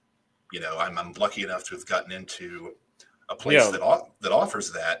 I'm lucky enough to have gotten into a place that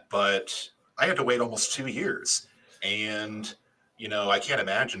offers that, but I had to wait almost 2 years. And, I can't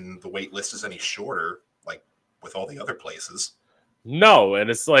imagine the wait list is any shorter, like with all the other places. No, and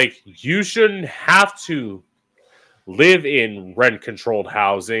it's like, you shouldn't have to live in rent-controlled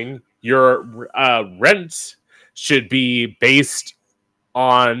housing. Your rent should be based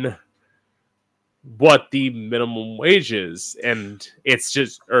on what the minimum wage is, and it's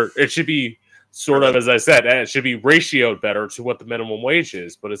just, or it should be sort of, as I said, it should be ratioed better to what the minimum wage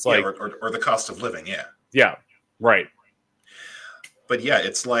is. But it's like, or the cost of living, yeah, right. But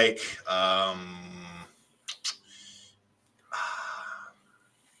it's like, I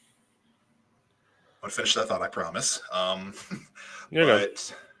want to finish that thought, I promise. But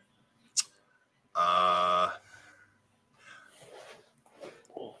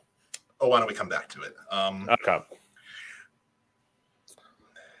why don't we come back to it? Okay.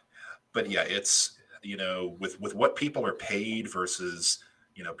 But it's, with what people are paid versus,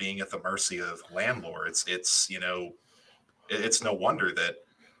 being at the mercy of landlords, it's no wonder that,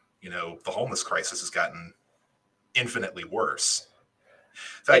 the homeless crisis has gotten infinitely worse.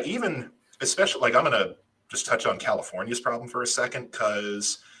 In fact, even, especially, like, I'm going to just touch on California's problem for a second,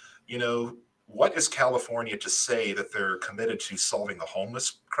 because, what is California to say that they're committed to solving the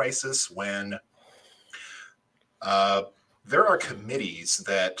homeless crisis when there are committees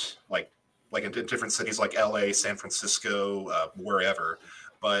that, like in different cities like LA, San Francisco, wherever.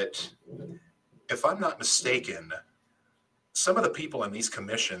 But if I'm not mistaken, some of the people in these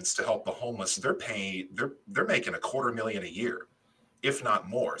commissions to help the homeless, they're making $250,000 a year, if not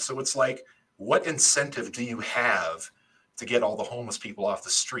more. So it's like, what incentive do you have to get all the homeless people off the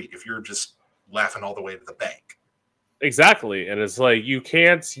street if you're just laughing all the way to the bank? Exactly. And it's like you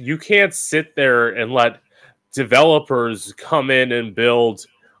can't sit there and let developers come in and build,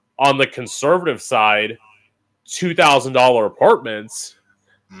 on the conservative side, $2,000 apartments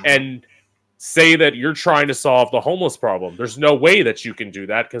and say that you're trying to solve the homeless problem. There's no way that you can do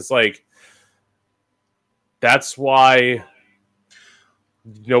that, because like that's why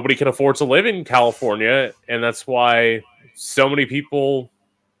nobody can afford to live in California, and that's why so many people,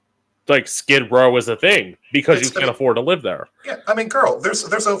 like, Skid Row is a thing, because you can't afford to live there. Yeah, I mean, girl,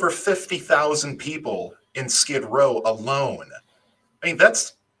 there's over 50,000 people in Skid Row alone. I mean,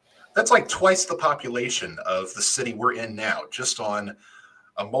 that's like twice the population of the city we're in now, just on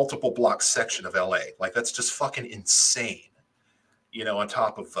a multiple block section of LA. Like, that's just fucking insane. You know, on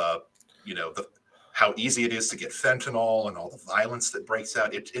top of you know, how easy it is to get fentanyl and all the violence that breaks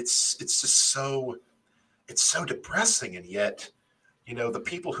out. It's just so depressing, and yet, you know, the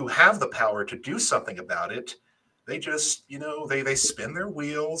people who have the power to do something about it, they just, you know, they spin their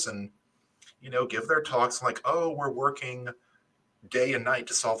wheels and, you know, give their talks like, oh, we're working day and night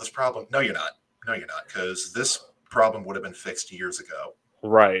to solve this problem. No, you're not. No, you're not, because this problem would have been fixed years ago.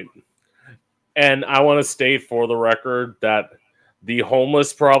 Right. And I want to state for the record that the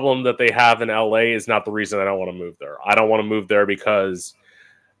homeless problem that they have in LA is not the reason I don't want to move there. I don't want to move there because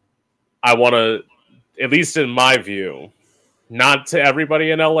I want to, at least in my view, not to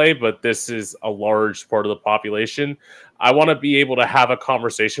everybody in LA, but this is a large part of the population. I want to be able to have a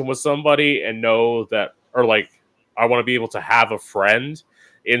conversation with somebody and know that, or like, I want to be able to have a friend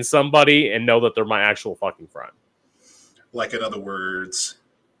in somebody and know that they're my actual fucking friend. Like, in other words,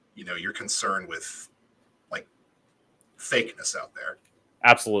 you know, you're concerned with, like, fakeness out there.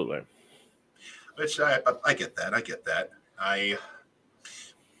 Absolutely. Which I get that. I get that.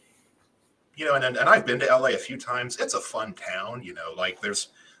 You know, and I've been to LA a few times. It's a fun town, you know, like, there's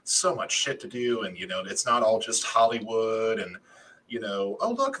so much shit to do, and, you know, it's not all just Hollywood and, you know,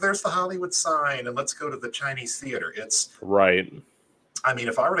 oh, look, there's the Hollywood sign and let's go to the Chinese theater. It's right. I mean,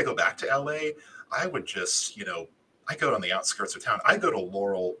 if I were to go back to LA, I would just, you know, I go on the outskirts of town. I go to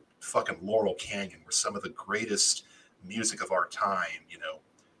Laurel Canyon, where some of the greatest music of our time, you know,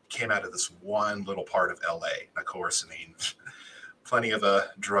 came out of this one little part of LA. Of course, I mean, plenty of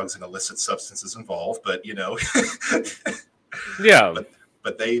drugs and illicit substances involved, but, you know, yeah.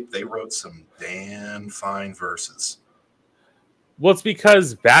 But they wrote some damn fine verses. Well, it's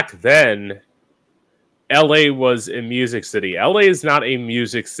because back then, LA was a music city. LA is not a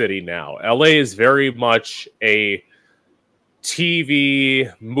music city now. LA is very much a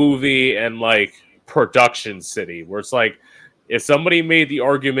TV, movie, and like production city, where it's like, if somebody made the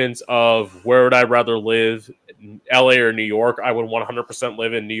argument of where would I rather live, LA or New York, I would 100%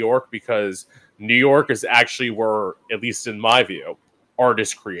 live in New York, because New York is actually where, at least in my view, art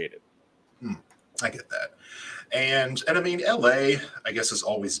is created. I get that. And I mean, LA, I guess, has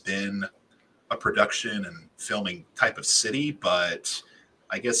always been a production and filming type of city, but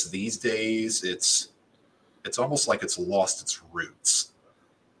I guess these days it's almost like it's lost its roots.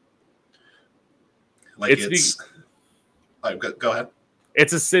 Like, go ahead.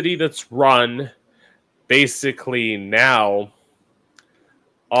 It's a city that's run basically now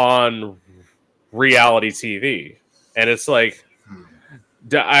on reality TV. And it's like,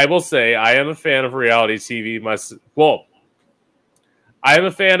 I will say I am a fan of reality TV. Well, I am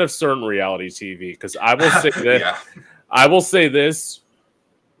a fan of certain reality TV, because I will say that yeah. I will say this.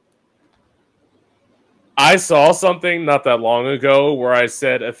 I saw something not that long ago where I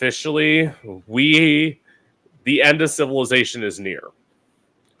said officially, the end of civilization is near.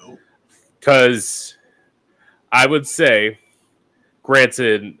 Because I would say,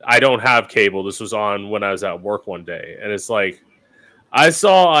 granted, I don't have cable. This was on when I was at work one day, and it's like, I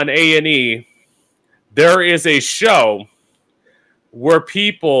saw on A&E, there is a show where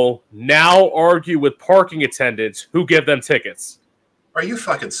people now argue with parking attendants who give them tickets. Are you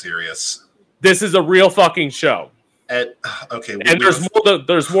fucking serious? This is a real fucking show. Okay. And there's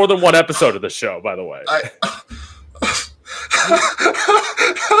more than one episode of the show, by the way.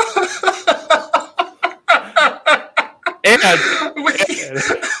 And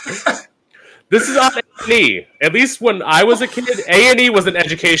this is on A&E. At least when I was a kid, A&E was an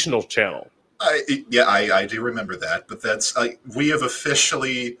educational channel. I do remember that, but that's we have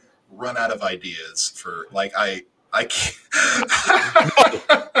officially run out of ideas for like I can't.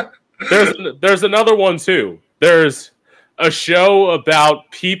 There's another one too. There's a show about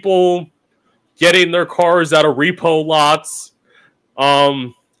people getting their cars out of repo lots.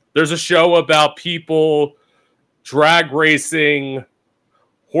 There's a show about people drag racing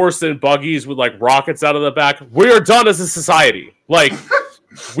horse and buggies with like rockets out of the back. We are done as a society. Like,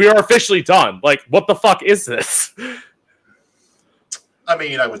 we are officially done. Like, what the fuck is this? I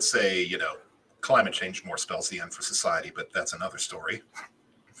mean, I would say, climate change more spells the end for society, but that's another story.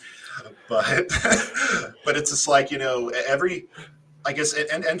 But but it's just like, I guess,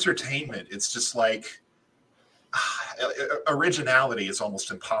 and entertainment, it's just like originality is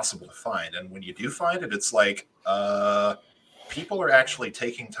almost impossible to find. And when you do find it, it's like people are actually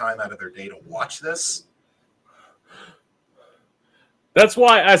taking time out of their day to watch this. That's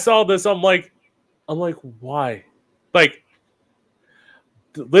why I saw this. I'm like, why? Like,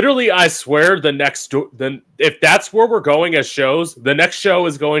 literally, I swear then if that's where we're going as shows, the next show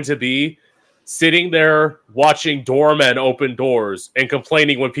is going to be sitting there watching doormen open doors and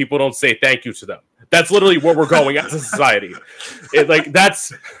complaining when people don't say thank you to them. That's literally where we're going as a society.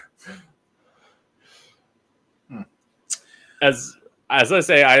 That's as I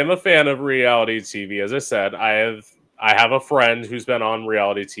say, I am a fan of reality TV. As I said, I have a friend who's been on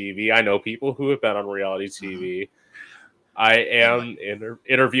reality TV. I know people who have been on reality TV. I am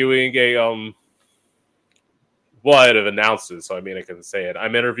interviewing a well, I'd have announced it, so I mean I can say it.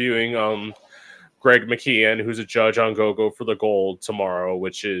 I'm interviewing Greg McKeon, who's a judge on Go for the Gold tomorrow,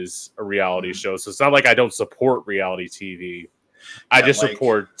 which is a reality show. So it's not like I don't support reality TV. I just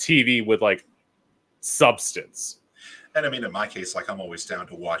support TV with like substance. And I mean, in my case, like I'm always down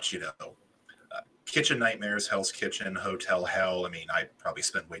to watch, Kitchen Nightmares, Hell's Kitchen, Hotel Hell. I mean, I probably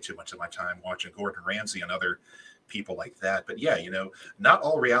spend way too much of my time watching Gordon Ramsay and other people like that. But yeah, not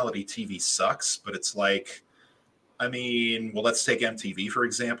all reality TV sucks, but it's like, I mean, well, let's take MTV, for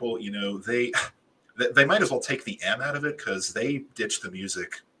example. They might as well take the M out of it because they ditched the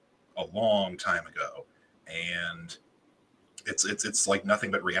music a long time ago. And it's like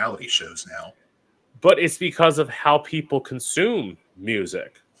nothing but reality shows now. But it's because of how people consume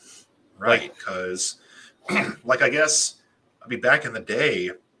music. Right, because, I guess, back in the day,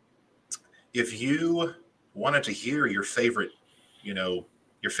 if you wanted to hear your favorite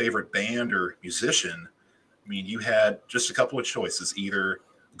band or musician, I mean, you had just a couple of choices. Either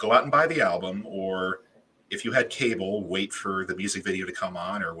go out and buy the album, or if you had cable, wait for the music video to come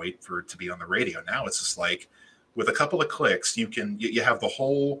on or wait for it to be on the radio. Now it's just like, with a couple of clicks, you have the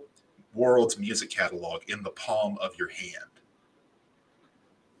whole world's music catalog in the palm of your hand.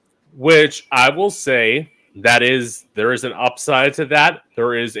 Which I will say there is an upside to that.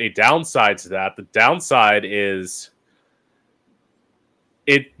 There is a downside to that. The downside is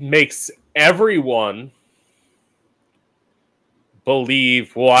it makes everyone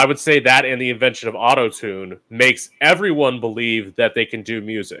believe, well, I would say that and the invention of autotune makes everyone believe that they can do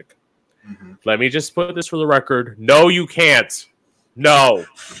music. Mm-hmm. Let me just put this for the record. No, you can't. No.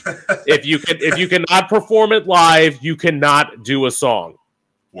 If you cannot perform it live, you cannot do a song.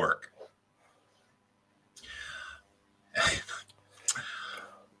 Work.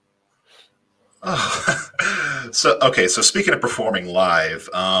 So speaking of performing live,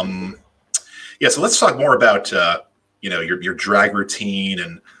 so let's talk more about your drag routine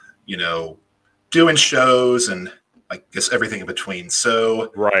and doing shows and I guess everything in between.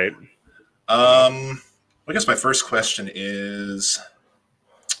 So right. I guess my first question is,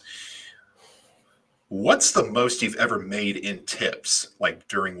 what's the most you've ever made in tips, like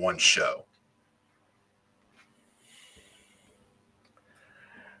during one show?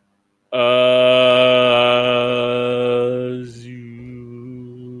 I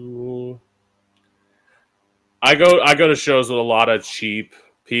go to shows with a lot of cheap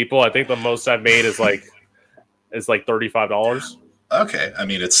people. I think the most I've made is like $35. Okay, I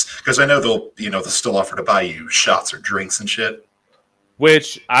mean it's because I know they'll still offer to buy you shots or drinks and shit.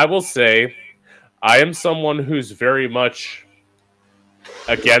 Which I will say, I am someone who's very much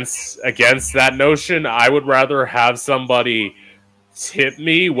against that notion. I would rather have somebody tip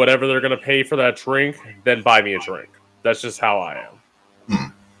me whatever they're going to pay for that drink than buy me a drink. That's just how I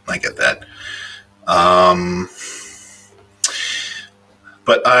am. I get that.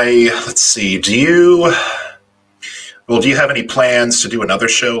 But let's see. Do you have any plans to do another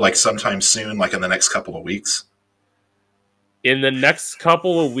show like sometime soon, like in the next couple of weeks? In the next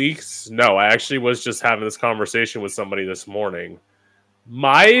couple of weeks? No, I actually was just having this conversation with somebody this morning.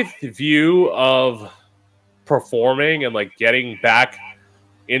 My view of performing and like getting back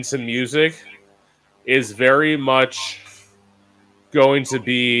into music is very much going to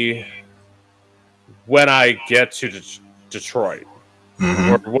be when I get to Detroit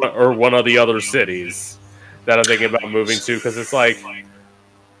or one of the other cities that I'm thinking about moving to, because it's like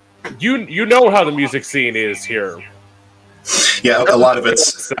you know how the music scene is here. Yeah, a lot of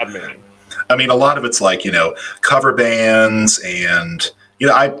it's. I mean, a lot of it's like, cover bands and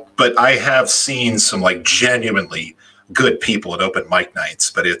but I have seen some like genuinely good people at open mic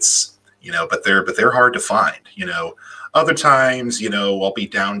nights, but it's but they're hard to find. Other times, I'll be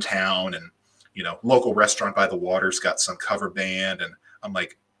downtown and local restaurant by the water's got some cover band, and I'm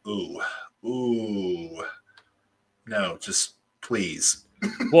like, ooh, no, just please.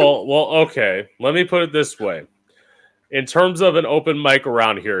 well, okay. Let me put it this way. In terms of an open mic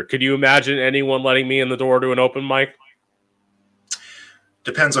around here, could you imagine anyone letting me in the door to an open mic?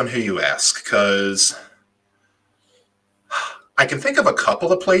 Depends on who you ask, because I can think of a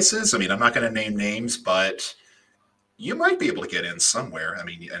couple of places. I mean, I'm not going to name names, but you might be able to get in somewhere. I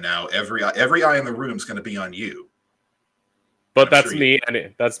mean, and now every eye in the room is going to be on you. But that's me.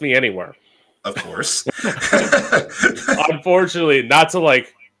 That's me anywhere. Of course. Unfortunately, not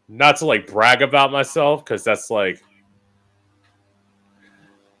to brag about myself, because that's like,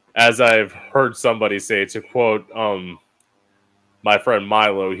 as I've heard somebody say, to quote my friend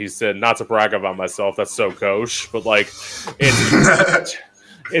Milo, he said, not to brag about myself, that's so gauche, but like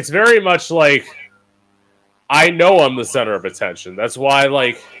it's very much like I know I'm the center of attention. That's why,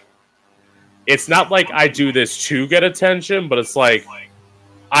 like, it's not like I do this to get attention, but it's like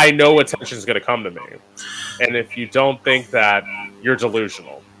I know attention's going to come to me. And if you don't think that, you're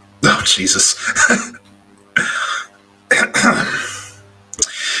delusional. Oh, Jesus.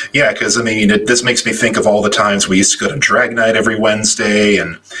 Yeah, because, I mean, this makes me think of all the times we used to go to drag night every Wednesday,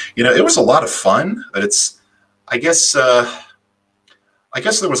 and, it was a lot of fun, but I guess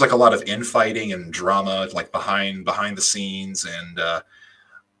there was like a lot of infighting and drama, like behind the scenes, and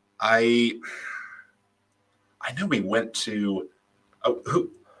I know we went to,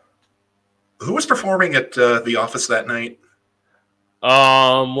 who was performing at the office that night?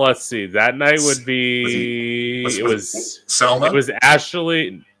 Let's see. That night would be, it was Selma? It was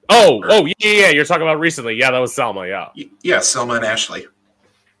Ashley. Oh, yeah. You're talking about recently. Yeah, that was Selma. Yeah. Yeah, Selma and Ashley.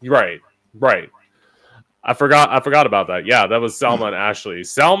 Right. I forgot about that. Yeah, that was Selma and Ashley.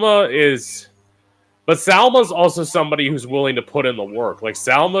 Selma's also somebody who's willing to put in the work. Like,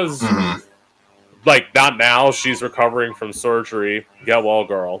 Selma's like, not now. She's recovering from surgery. Get well,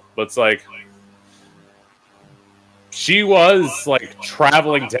 girl. But it's like, she was like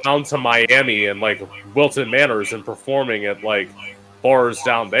traveling down to Miami and like Wilton Manors and performing at like bars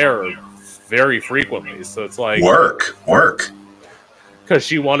down there very frequently. So it's like work, because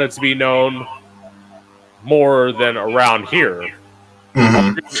she wanted to be known more than around here.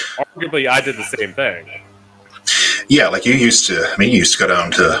 Arguably, I did the same thing. Yeah, like you used to go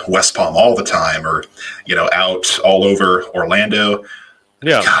down to West Palm all the time, or out all over Orlando.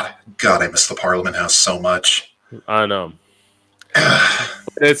 Yeah, God, I miss the Parliament House so much. I know.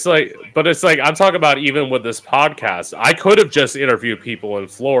 It's like I'm talking about, even with this podcast, I could have just interviewed people in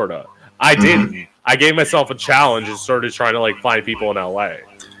Florida. I didn't. I gave myself a challenge and started trying to like find people in LA.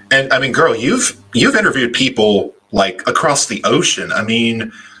 And I mean, girl, you've interviewed people like across the ocean. I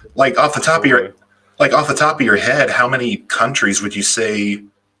mean, like off the top of your head, how many countries would you say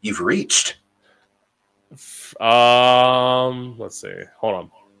you've reached? Let's see. Hold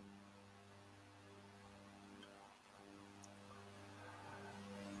on.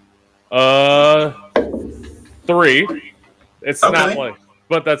 3. It's okay. Not like,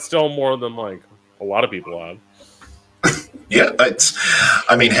 but that's still more than like a lot of people have. Yeah,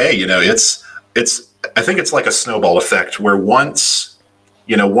 I mean, hey, it's. I think it's like a snowball effect where once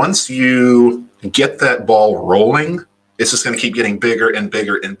you get that ball rolling, it's just going to keep getting bigger and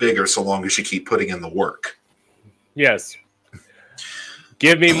bigger and bigger so long as you keep putting in the work. Yes.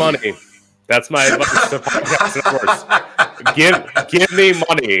 Give me money. That's my advice to podcast networks. Give me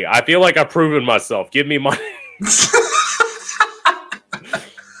money. I feel like I've proven myself. Give me money.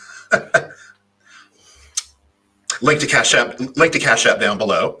 Link to Cash App down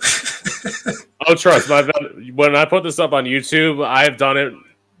below. Oh, trust when I put this up on YouTube, I've done it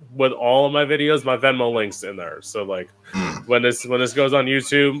with all of my videos. My Venmo link's in there. So like when this goes on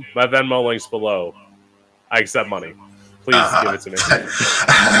YouTube, my Venmo link's below. I accept money. Please give it to me.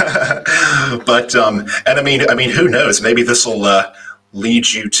 But and I mean, who knows? Maybe this will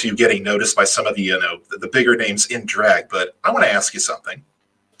lead you to getting noticed by some of the the bigger names in drag. But I want to ask you something.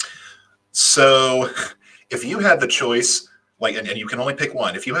 So, if you had the choice, like, and you can only pick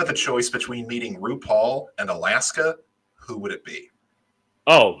one, if you had the choice between meeting RuPaul and Alaska, who would it be?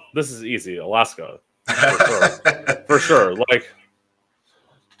 Oh, this is easy. Alaska. For sure. For sure. Like,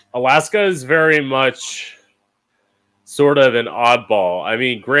 Alaska is very much sort of an oddball. I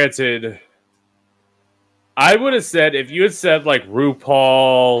mean, granted, I would have said, if you had said, like,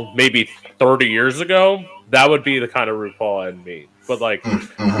 RuPaul maybe 30 years ago, that would be the kind of RuPaul I'd mean. But, like,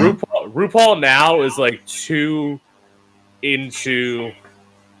 RuPaul now is, like, too into...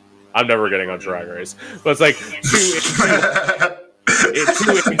 I'm never getting on Drag Race. But it's, like, too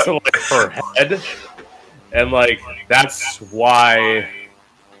into like, her head. And, like, that's why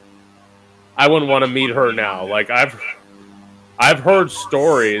I wouldn't want to meet her now. Like, I've heard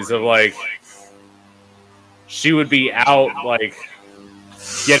stories of, like, she would be out, like,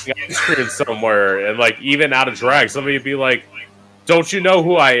 getting ice cream somewhere, and, like, even out of drag, somebody would be like, "Don't you know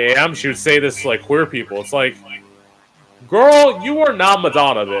who I am?" She would say this to, like, queer people. It's like, girl, you are not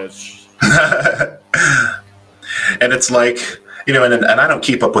Madonna, bitch. And it's like, you know, and I don't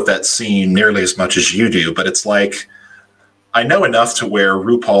keep up with that scene nearly as much as you do, but it's like, I know enough to where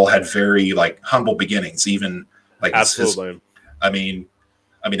RuPaul had very, like, humble beginnings, even, like, absolutely. I mean,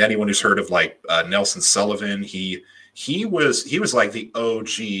 anyone who's heard of, like, Nelson Sullivan, he was like the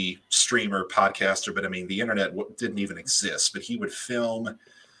OG streamer podcaster, but I mean, the internet didn't even exist, but he would film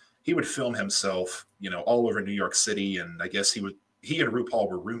himself, you know, all over New York City. And I guess he and RuPaul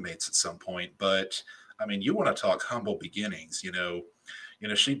were roommates at some point, but I mean, you want to talk humble beginnings, you know,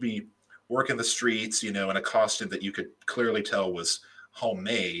 she'd be working the streets, you know, in a costume that you could clearly tell was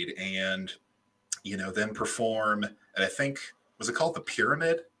homemade, and, you know, then perform. And I think, was it called the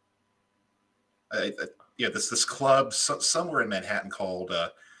Pyramid? Yeah, this club somewhere in Manhattan called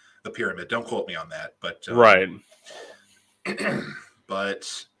the Pyramid. Don't quote me on that, but right.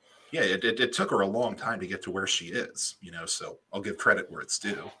 But yeah, it took her a long time to get to where she is, you know. So I'll give credit where it's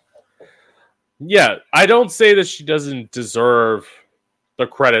due. Yeah, I don't say that she doesn't deserve the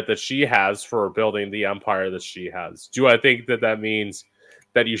credit that she has for building the empire that she has. Do I think that means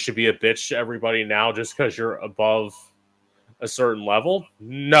that you should be a bitch to everybody now just because you're above a certain level?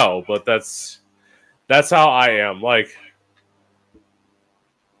 No, but that's how I am. Like,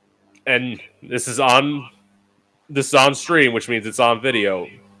 and this is on stream, which means it's on video.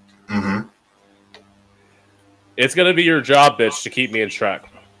 Mm-hmm. It's gonna be your job, bitch, to keep me in check.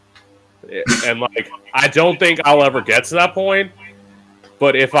 And, like, I don't think I'll ever get to that point,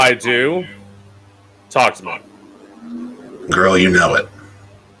 but if I do, talk to me. Girl, you know it.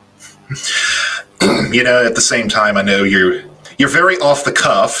 You know, at the same time, I know you're very off the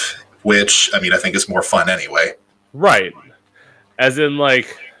cuff, which, I mean, I think is more fun anyway. Right. As in,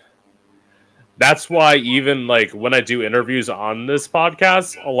 like, that's why even, like, when I do interviews on this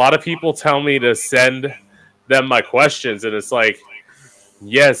podcast, a lot of people tell me to send them my questions, and it's like,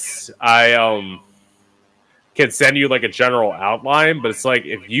 yes, I can send you, like, a general outline, but it's like,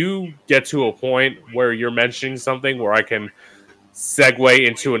 if you get to a point where you're mentioning something where I can segue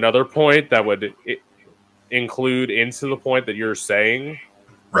into another point that would include into the point that you're saying,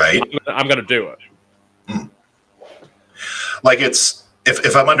 right, I'm gonna do it. Like, it's,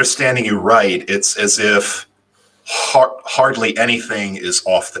 if I'm understanding you right, it's as if hardly anything is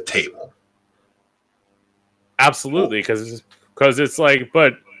off the table. Absolutely, because it's like,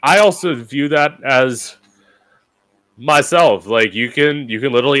 but I also view that as myself. Like, you can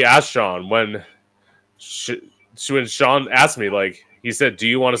literally ask Sean when Sean asked me, like, he said, "Do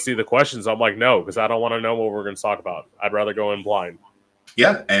you want to see the questions?" I'm like, no, because I don't want to know what we're going to talk about. I'd rather go in blind.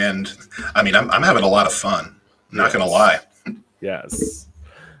 Yeah, and I mean, I'm having a lot of fun. I'm not going to lie. Yes,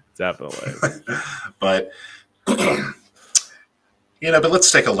 definitely. But you know, but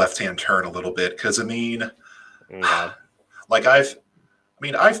let's take a left-hand turn a little bit, because I mean, like, I've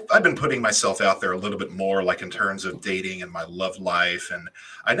been putting myself out there a little bit more, like, in terms of dating and my love life. And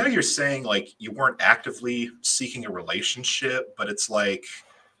I know you're saying, like, you weren't actively seeking a relationship, but it's like,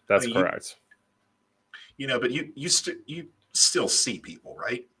 that's correct. You know, but you still see people,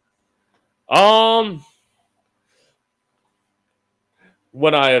 right?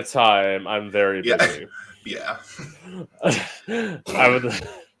 When I have time, I'm very busy. Yeah. I would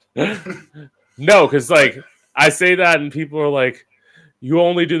no, because, like, I say that and people are like, "You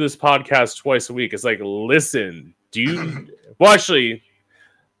only do this podcast twice a week." It's like, listen, do you? Well, actually,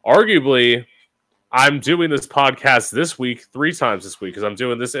 arguably, I'm doing this podcast this week 3 times this week because I'm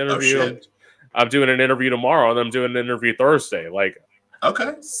doing this interview. Oh, shit. I'm doing an interview tomorrow, and I'm doing an interview Thursday. Like,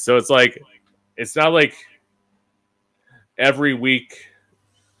 okay. So it's like, it's not like every week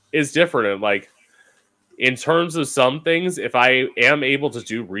is different. And, like, in terms of some things, if I am able to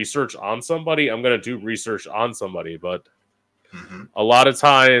do research on somebody, I'm going to do research on somebody. But a lot of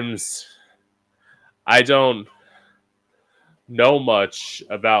times, I don't know much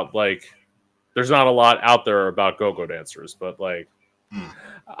about, like, there's not a lot out there about go-go dancers, but, like,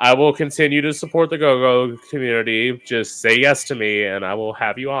 I will continue to support the go-go community. Just say yes to me, and I will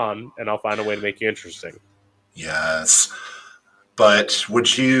have you on, and I'll find a way to make you interesting. Yes. But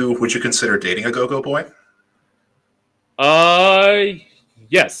would you consider dating a go-go boy?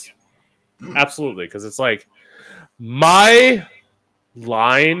 Yes. Absolutely, because it's like, my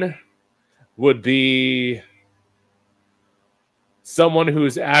line would be someone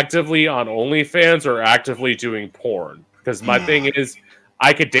who's actively on OnlyFans or actively doing porn. Because my thing is,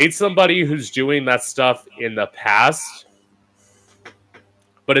 I could date somebody who's doing that stuff in the past,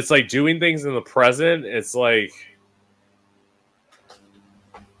 but it's like doing things in the present. It's like,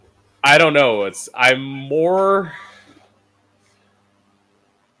 I don't know.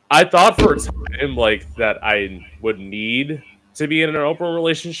 I thought for a time like that I would need to be in an open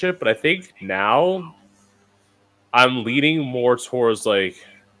relationship, but I think now I'm leaning more towards like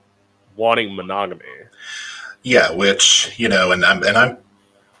wanting monogamy. Yeah, which, and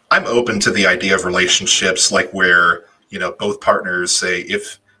I'm open to the idea of relationships like where, both partners say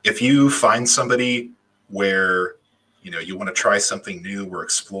if you find somebody where, you want to try something new or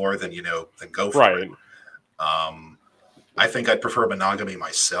explore, then go for it. I think I'd prefer monogamy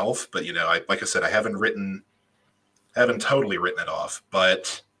myself, but like I said, I haven't totally written it off.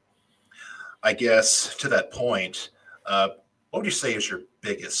 But I guess to that point, what would you say is your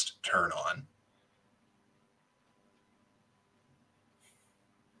biggest turn on?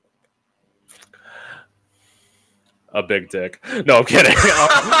 A big dick. No, I'm kidding.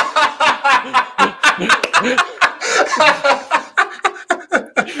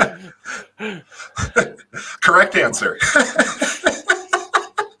 Correct answer.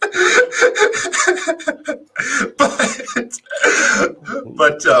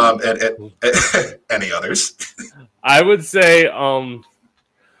 but any others? I would say,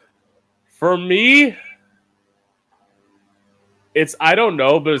 for me, it's, I don't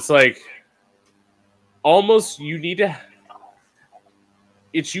know, but it's like almost you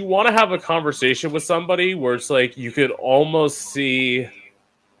want to have a conversation with somebody where it's like you could almost see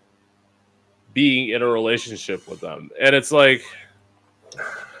being in a relationship with them, and it's like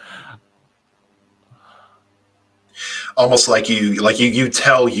almost like you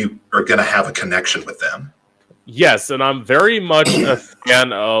tell you are going to have a connection with them. Yes, and I'm very much a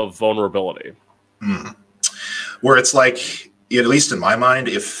fan of vulnerability. Where it's like, at least in my mind,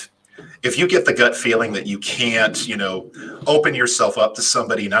 if you get the gut feeling that you can't, open yourself up to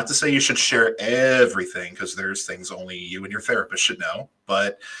somebody, not to say you should share everything, because there's things only you and your therapist should know,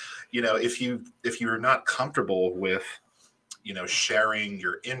 but if you're not comfortable with sharing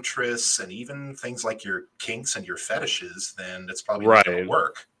your interests and even things like your kinks and your fetishes, then it's probably not going to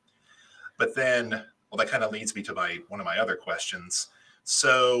work. But then, well, that kind of leads me to one of my other questions.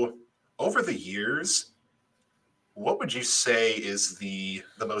 So over the years, what would you say is the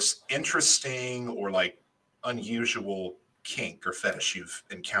most interesting or like unusual kink or fetish you've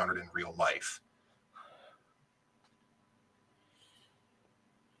encountered in real life?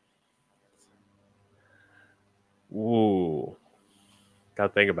 Ooh.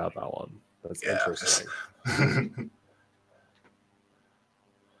 Gotta think about that one. That's interesting.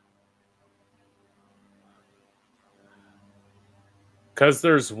 Because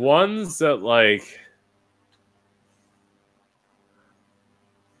there's ones that like...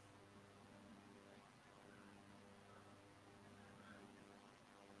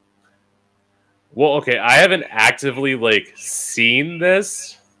 Well, okay, I haven't actively like seen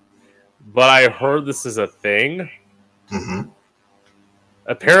this, but I heard this is a thing.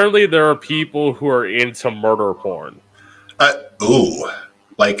 Apparently, there are people who are into murder porn.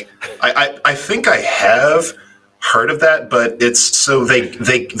 Like I think I have heard of that, but it's so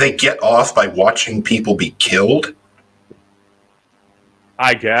they get off by watching people be killed.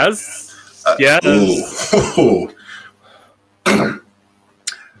 I guess. Yes. Ooh.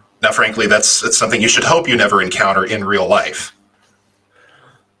 Now, frankly, that's something you should hope you never encounter in real life.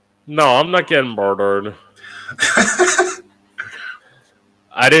 No, I'm not getting murdered.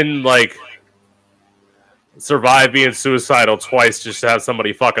 I didn't, like, survive being suicidal twice just to have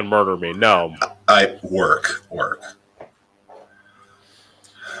somebody fucking murder me. No. Work.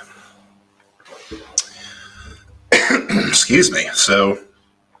 Excuse me. So,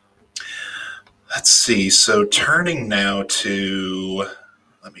 let's see. So, turning now to...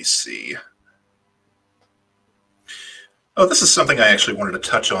 Let me see. Oh, this is something I actually wanted to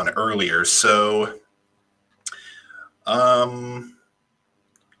touch on earlier. So, like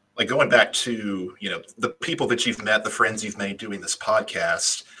going back to, the people that you've met, the friends you've made doing this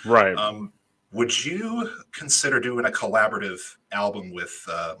podcast. Right. would you consider doing a collaborative album with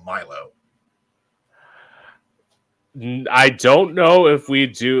Milo? I don't know if we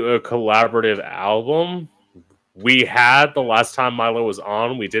do a collaborative album. We had the last time Milo was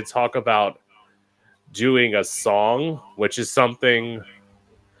on, we did talk about doing a song, which is something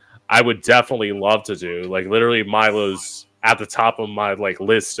I would definitely love to do. Like literally Milo's at the top of my like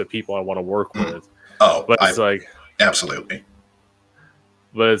list of people I want to work with. Oh, But it's like absolutely.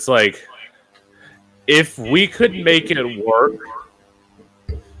 But it's like if we could make it work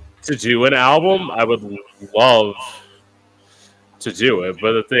to do an album, I would love to do it.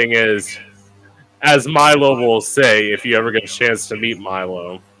 But the thing is, as Milo will say, if you ever get a chance to meet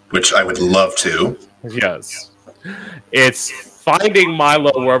Milo, which I would love to. Yes. It's finding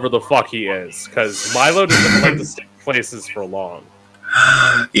Milo wherever the fuck he is, because Milo doesn't like to stay places for long.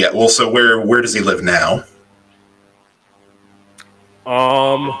 Yeah, well, so where does he live now?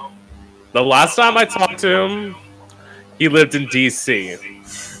 The last time I talked to him, he lived in DC.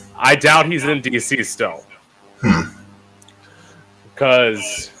 I doubt he's in DC still.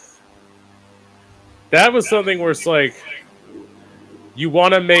 Because that was something where it's like, he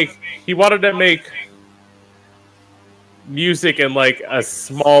wanted to make music in like a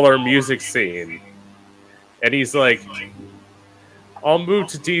smaller music scene. And he's like, I'll move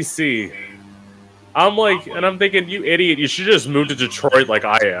to DC. I'm like, and I'm thinking, you idiot, you should just move to Detroit like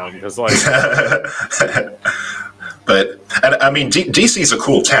I am. Because like... But, I mean, DC's a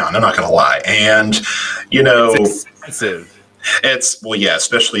cool town, I'm not going to lie. And, you know... It's expensive. Well, yeah,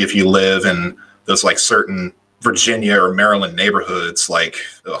 especially if you live in those like certain Virginia or Maryland neighborhoods, like,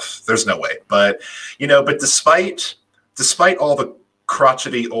 ugh, there's no way. But, you know, but despite all the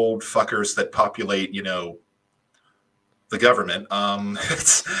crotchety old fuckers that populate, you know, the government,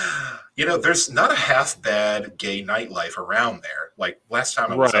 it's, you know, there's not a half bad gay nightlife around there. Like last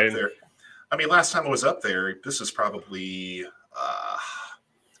time I was up there, this is probably,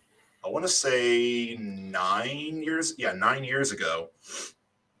 I want to say 9 years. Yeah, 9 years ago.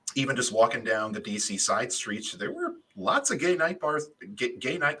 Even just walking down the DC side streets, there were lots of gay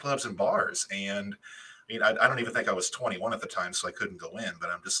nightclubs and bars. And I mean, I don't even think I was 21 at the time, so I couldn't go in. But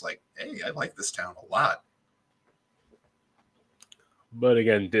I'm just like, hey, I like this town a lot. But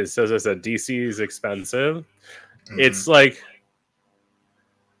again, as I said, DC is expensive. Mm-hmm. It's like,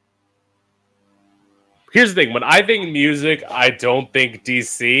 here's the thing. When I think music, I don't think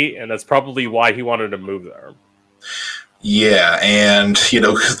DC, and that's probably why he wanted to move there. Yeah, and, you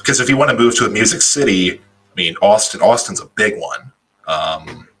know, because if you want to move to a music city, I mean, Austin's a big one.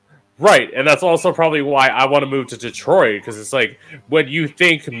 Right, and that's also probably why I want to move to Detroit, because it's like, when you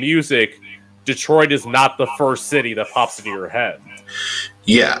think music, Detroit is not the first city that pops into your head.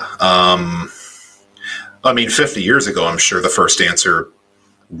 Yeah. I mean, 50 years ago, I'm sure the first answer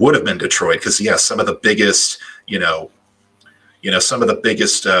would have been Detroit, because, yeah, some of the biggest,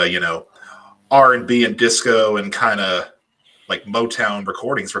 R&B and disco and kind of like Motown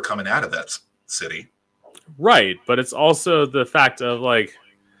recordings were coming out of that city. Right, but it's also the fact of like,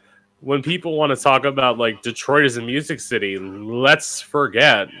 when people want to talk about like Detroit as a music city, let's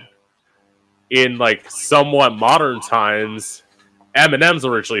forget in like somewhat modern times, Eminem's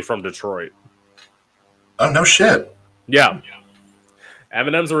originally from Detroit. Oh, no shit. Yeah.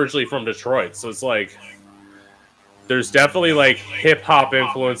 Eminem's originally from Detroit, so it's like there's definitely like hip hop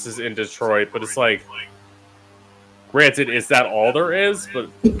influences in Detroit, but it's like, granted, is that all there is? But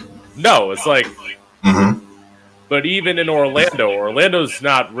no, it's like, but even in Orlando's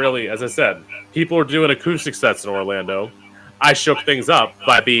not really, as I said, people are doing acoustic sets in Orlando. I shook things up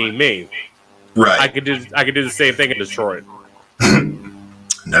by being me. Right. I could do the same thing in Detroit.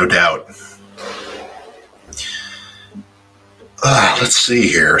 No doubt. Let's see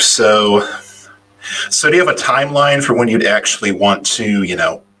here. So do you have a timeline for when you'd actually want to, you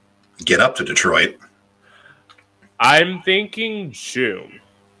know, get up to Detroit? I'm thinking June.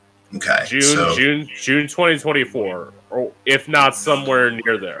 Okay. June 2024, or if not somewhere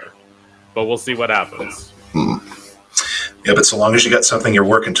near there. But we'll see what happens. Yeah, but so long as you got something you're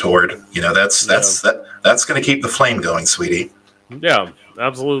working toward, you know, that's going to keep the flame going, sweetie. Yeah,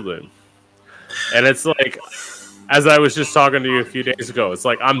 absolutely. And it's like, as I was just talking to you a few days ago, it's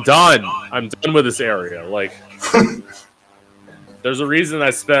like, I'm done with this area. Like, there's a reason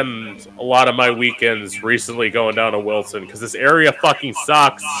I spend a lot of my weekends recently going down to Wilson, because this area fucking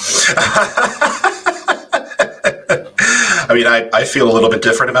sucks. I mean, I feel a little bit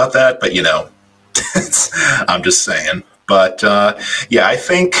different about that, but, you know, I'm just saying. But, yeah, I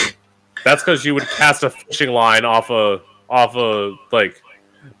think... That's because you would cast a fishing line off a like,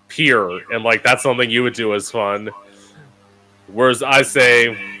 pier, and, like, that's something you would do as fun. Whereas I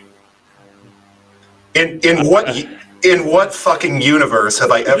say, In what fucking universe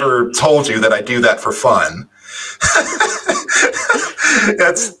have I ever told you that I do that for fun?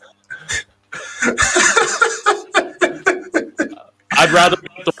 That's. I'd rather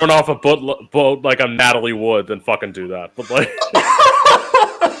get thrown off a boat like I'm Natalie Wood than fucking do that. But like,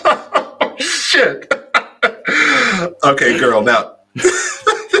 shit. Okay, girl. Now.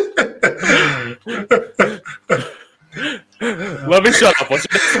 Let me shut up. What's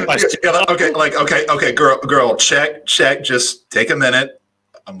your next question? Okay, girl. Check. Just take a minute.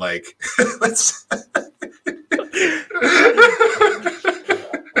 I'm like, let's.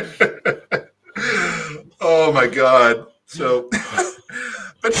 Oh my god. So,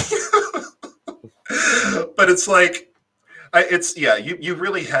 but it's like, you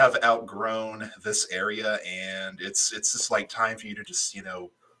really have outgrown this area, and it's just like time for you to just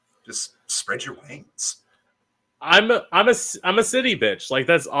just spread your wings. I'm a city bitch. Like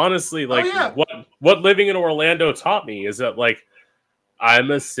that's honestly like what living in Orlando taught me is that like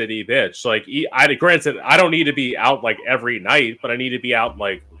I'm a city bitch. Like granted, I don't need to be out like every night, but I need to be out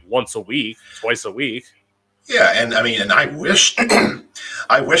like once a week, twice a week. Yeah, and I mean, and I wish,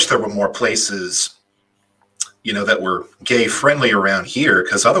 I wish there were more places, that were gay friendly around here.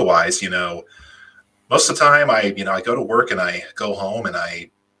 Because otherwise, most of the time, I go to work and I go home and I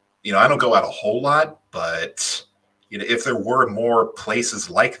don't go out a whole lot. But if there were more places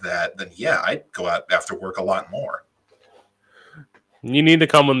like that, then yeah, I'd go out after work a lot more. You need to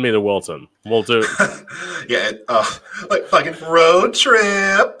come with me to Wilton. We'll do. Yeah, like fucking road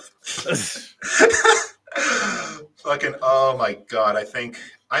trip. Fucking, oh my god, I think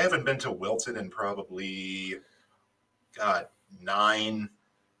I haven't been to Wilton in probably, god, 9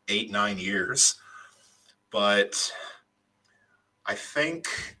 years. But I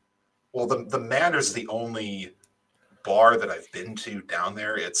think, well, the Manor's the only bar that I've been to down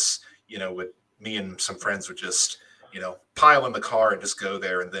there. It's, with me and some friends would just, pile in the car and just go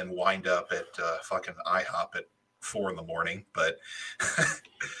there and then wind up at fucking IHOP at 4 a.m. But,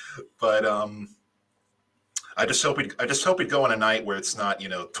 I just hope we'd go on a night where it's not,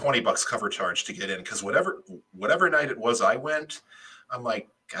 $20 cover charge to get in. Because whatever night it was I went, I'm like,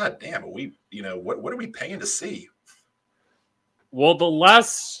 god damn, what are we paying to see? Well,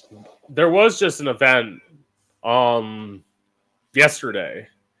 there was just an event yesterday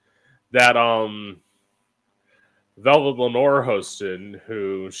that Velvet Lenore hosted,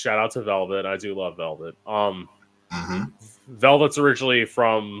 who shout out to Velvet. I do love Velvet. Velvet's originally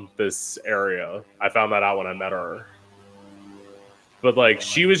from this area. I found that out when I met her. But like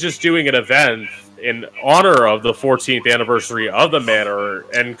she was just doing an event in honor of the 14th anniversary of the Manor,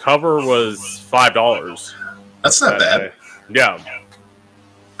 and cover was $5. That's not bad. Day. Yeah.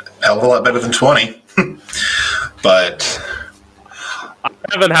 Hell of a lot better than 20. But I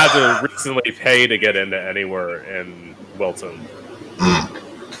haven't had to recently pay to get into anywhere in Wilton.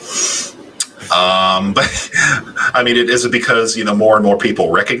 But I mean, is it because more and more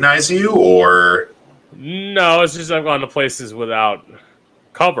people recognize you, or? No, it's just I've gone to places without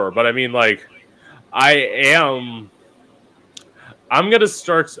cover. But I mean, like, I'm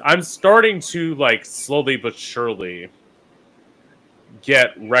starting to like slowly but surely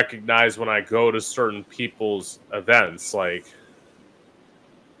get recognized when I go to certain people's events. Like,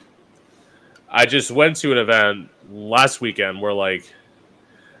 I just went to an event last weekend where like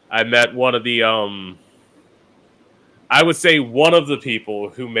I met one of the I would say one of the people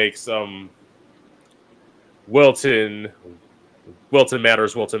who makes Wilton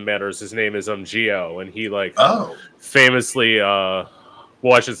Matters. His name is Geo, and he like famously well,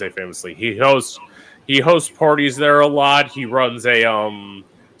 I should say famously, he hosts parties there a lot. He runs a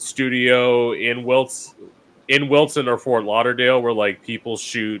studio in Wilton or Fort Lauderdale where like people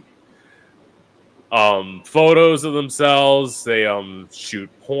shoot photos of themselves. They shoot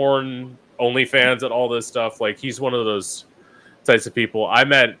porn, OnlyFans, and all this stuff. Like he's one of those types of people. I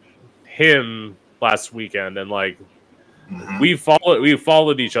met him last weekend, and like we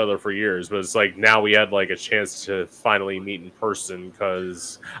followed each other for years, but it's like now we had like a chance to finally meet in person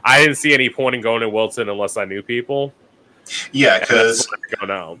because I didn't see any point in going to Wilton unless I knew people. Yeah, because go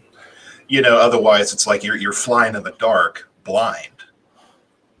now. Otherwise it's like you're flying in the dark, blind.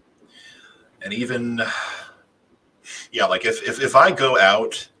 And even, like if I go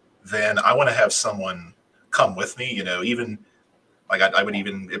out, then I want to have someone come with me. Even like I would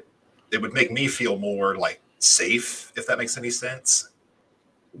even it would make me feel more like safe, if that makes any sense.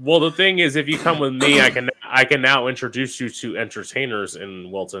 Well, the thing is, if you come with me, I can now introduce you to entertainers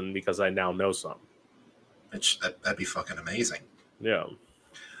in Wilton because I now know some. That'd be fucking amazing. Yeah.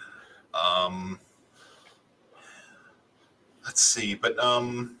 Let's see, but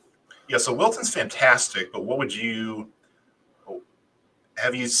Yeah, so Wilton's fantastic, but what would you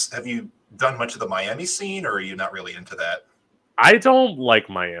have you done much of the Miami scene, or are you not really into that? I don't like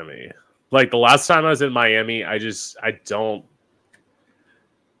Miami. Like the last time I was in Miami, I don't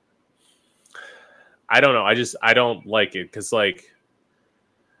know. I don't like it because like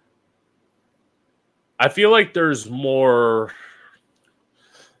I feel like there's more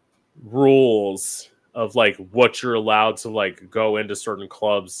rules of like what you're allowed to like go into certain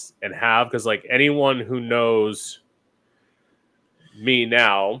clubs and have, because like anyone who knows me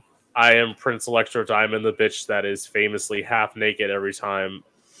now, I am Prince ElectoDiamond, the bitch that is famously half naked every time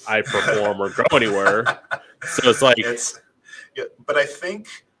I perform or go anywhere. So it's like It's yeah, but I think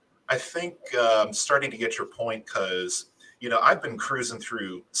starting to get your point because I've been cruising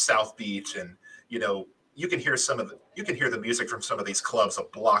through South Beach and you can hear the music from some of these clubs a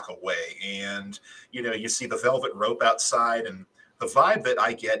block away, and you see the velvet rope outside, and the vibe that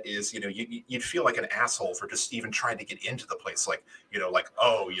I get is you'd feel like an asshole for just even trying to get into the place, like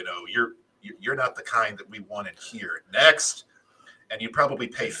oh you're not the kind that we want in here next, and you'd probably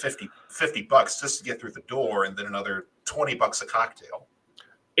pay 50 bucks just to get through the door, and then another 20 bucks a cocktail.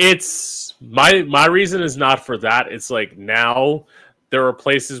 it's my reason is not for that. It's like now there are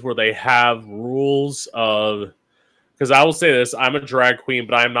places where they have rules of, because I will say this, I'm a drag queen,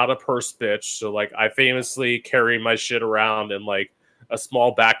 but I'm not a purse bitch. So like I famously carry my shit around in like a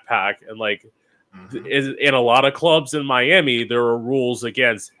small backpack, and like Hmm. in a lot of clubs in Miami, there are rules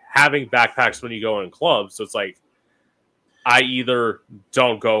against having backpacks when you go in clubs. So it's like I either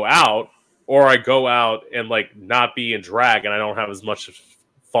don't go out or I go out and like not be in drag and I don't have as much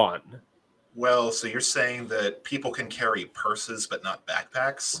fun. Well, so you're saying that people can carry purses but not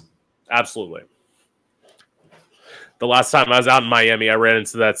backpacks? Absolutely. The last time I was out in Miami, I ran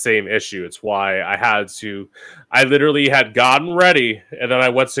into that same issue. It's why I literally had gotten ready and then I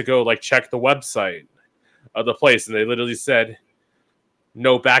went to go like check the website of the place, and they literally said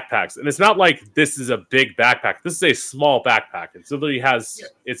no backpacks. And it's not like this is a big backpack. This is a small backpack. It literally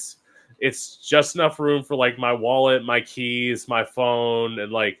Yeah. it's just enough room for like my wallet, my keys, my phone,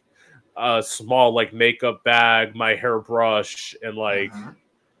 and like a small like makeup bag, my hairbrush, and like Hmm.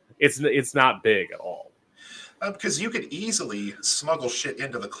 it's not big at all. Because you could easily smuggle shit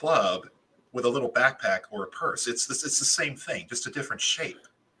into the club with a little backpack or a purse. It's the same thing, just a different shape.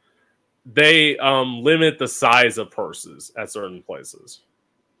 They limit the size of purses at certain places.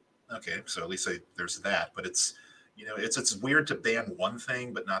 Okay, so at least there's that. But it's weird to ban one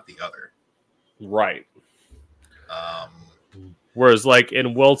thing but not the other. Right. Um, Whereas like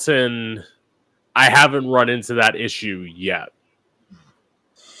in Wilton, I haven't run into that issue yet.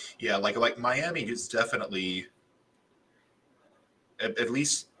 yeah, like Miami is definitely at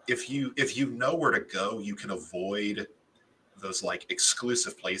least if you know where to go, you can avoid those like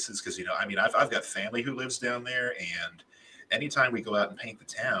exclusive places because I mean I've got family who lives down there, and anytime we go out and paint the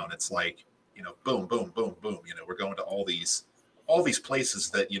town, it's like boom boom boom boom, we're going to all these places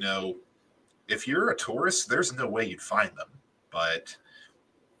that if you're a tourist there's no way you'd find them. But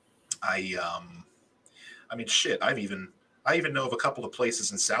I mean shit, I even know of a couple of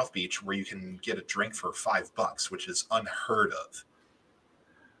places in South Beach where you can get a drink for $5, which is unheard of.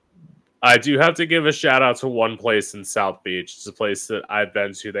 I do have to give a shout out to one place in South Beach. It's a place that I've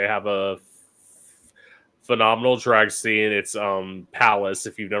been to. They have a phenomenal drag scene. It's Palace.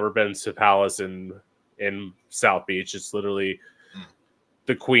 If you've never been to Palace in South Beach, it's literally Mm.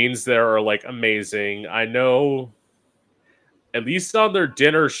 the queens there are like amazing. I know at least on their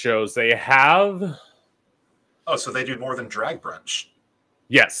dinner shows they have, Oh, so they do more than drag brunch.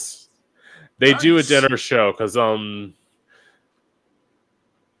 yes, they do a Nice. dinner show because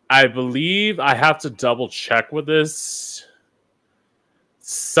I believe I have to double check with this.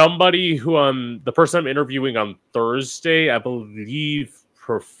 Somebody who the person I'm interviewing on Thursday, I believe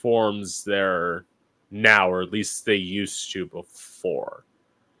performs there now, or at least they used to before.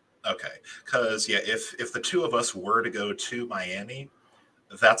 Okay, because yeah, if the two of us were to go to Miami,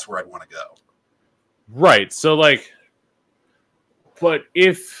 that's where I'd want to go. Right. So like, but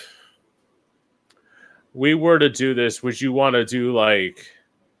if we were to do this, would you want to do like,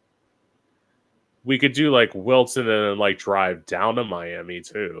 we could do like Wilson and then like drive down to Miami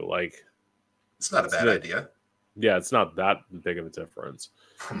too. Like It's not a it's bad the, idea. yeah, it's not that big of a difference.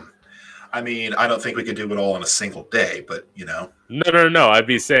 I mean, I don't think we could do it all in a single day, but No. I'd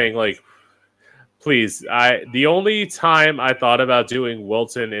be saying like, please. The only time I thought about doing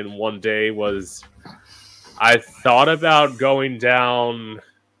Wilton in one day was I thought about going down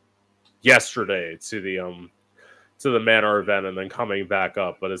yesterday to the Manor event and then coming back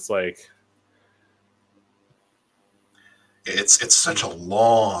up, but it's like It's such a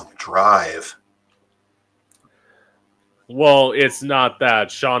long drive. Well, it's not that.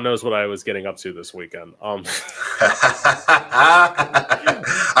 Sean knows what I was getting up to this weekend. I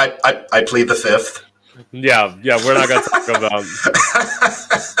plead the fifth. Yeah, we're not gonna talk about.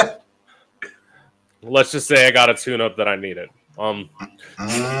 Let's just say I got a tune-up that I needed.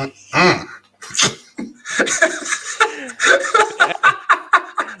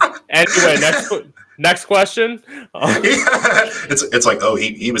 Anyway, next question. It's like, oh,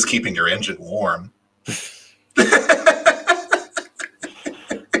 he was keeping your engine warm.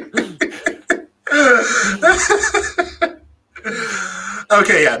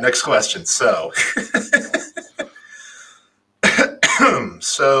 Okay, yeah, next question. So,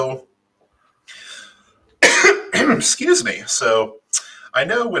 excuse me. So, I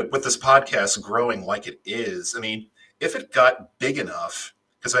know with this podcast growing like it is, I mean, if it got big enough,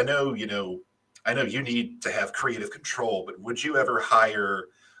 because I know you need to have creative control, but would you ever hire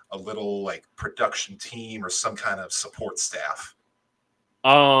a little like production team or some kind of support staff?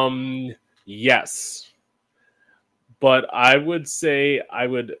 Yes. But I would say I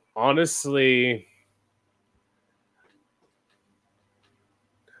would honestly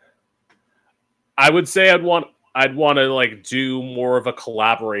I'd want to like do more of a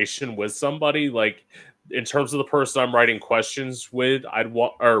collaboration with somebody. Like in terms of the person I'm writing questions with, I'd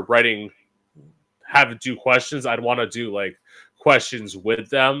want or writing have it do questions. I'd want to do like questions with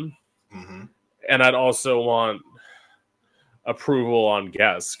them, Mm-hmm. and I'd also want approval on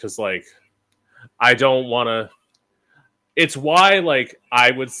guests because like I don't want to. It's why like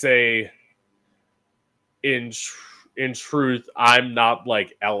I would say in truth I'm not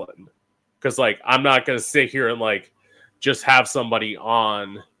like Ellen. Because like I'm not gonna sit here and like just have somebody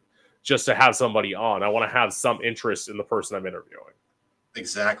on just to have somebody on. I want to have some interest in the person I'm interviewing.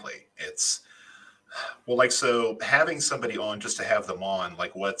 Exactly. It's well, like, so having somebody on just to have them on,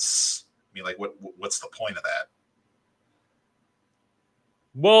 like, what's the point of that?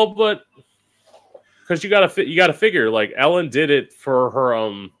 Well, but because you gotta figure like Ellen did it for her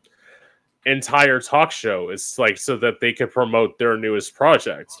entire talk show. It's like so that they could promote their newest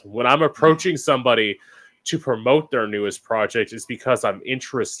project. When I'm approaching somebody to promote their newest project, it's because I'm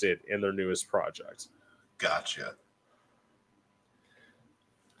interested in their newest project. Gotcha.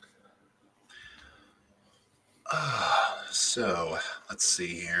 So let's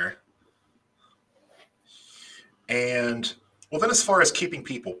see here. And well, then as far as keeping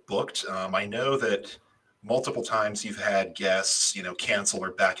people booked, I know that multiple times you've had guests, cancel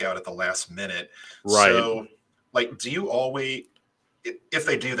or back out at the last minute. Right. So, like, do you always, if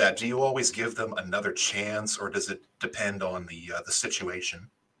they do that, do you always give them another chance, or does it depend on the situation?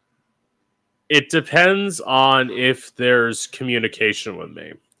 It depends on if there's communication with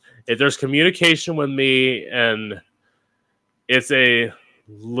me. If there's communication with me and it's a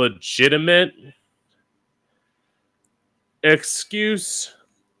legitimate excuse,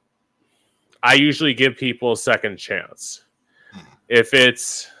 I usually give people a second chance. If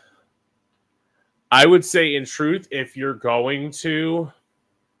it's, I would say in truth, if you're going to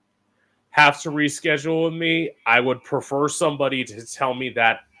have to reschedule with me, I would prefer somebody to tell me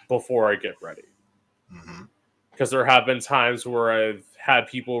that before I get ready. Because there have been times where I've had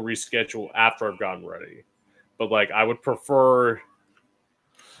people reschedule after I've gotten ready. But like I would prefer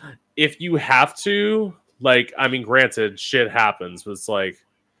if you have to, like, I mean, granted, shit happens, but it's like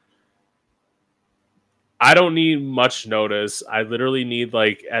I don't need much notice. I literally need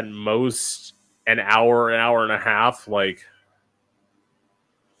like at most an hour and a half, like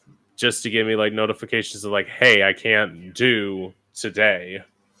just to give me like notifications of like, hey, I can't do today.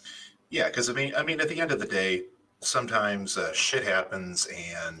 Yeah, because I mean, at the end of the day, sometimes shit happens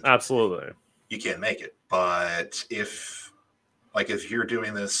and absolutely you can't make it. But if you're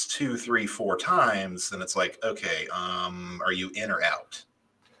doing this 2, 3, 4 times, then it's like, okay, are you in or out?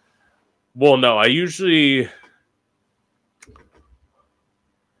 Well, no, I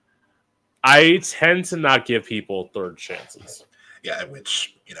tend to not give people third chances. Yeah,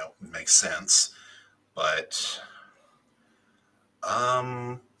 which, makes sense. But,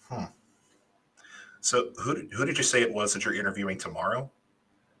 So who did you say it was that you're interviewing tomorrow?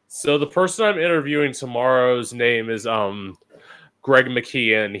 So the person I'm interviewing tomorrow's name is Greg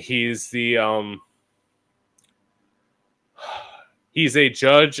McKeon. He's the he's a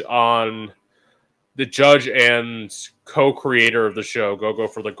judge on the judge and co-creator of the show Go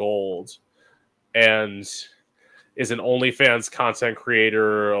for the Gold, and is an OnlyFans content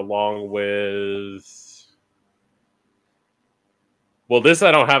creator along with. Well, this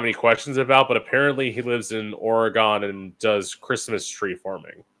I don't have any questions about, but apparently he lives in Oregon and does Christmas tree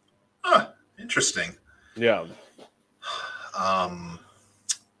farming. Huh, interesting. Yeah. Um,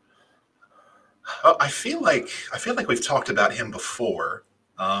 I feel like we've talked about him before.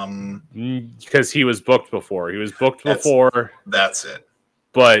 Because he was booked before. He was booked before. That's it.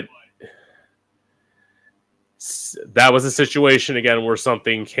 But that was a situation again where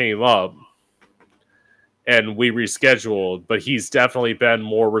something came up and we rescheduled. But he's definitely been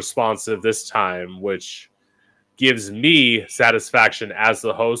more responsive this time, which gives me satisfaction as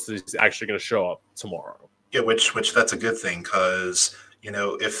the host that he's actually going to show up tomorrow. Yeah, which that's a good thing because,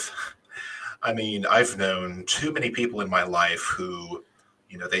 I've known too many people in my life who,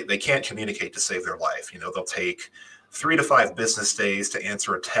 they can't communicate to save their life. They'll take 3 to 5 business days to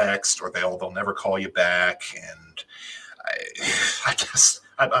answer a text, or they'll never call you back. And I guess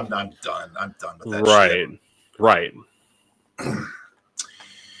I'm done. I'm done with that shit. Right.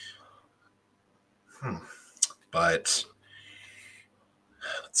 But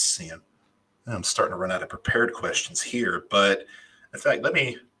let's see. I'm starting to run out of prepared questions here. But in fact, let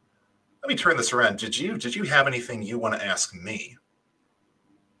me turn this around. Did you have anything you want to ask me?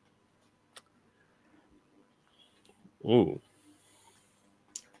 Ooh.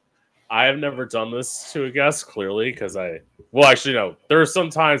 I have never done this to a guest, clearly, because actually, no. There are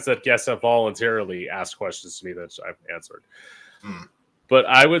some times that guests have voluntarily asked questions to me that I've answered. But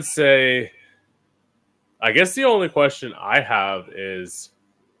I would say, I guess the only question I have is,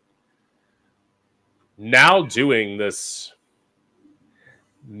 now doing this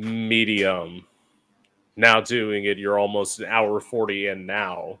medium, now doing it, you're almost an hour 40 in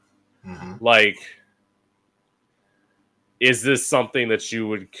now. Like, is this something that you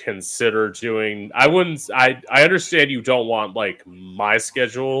would consider doing? I understand you don't want like my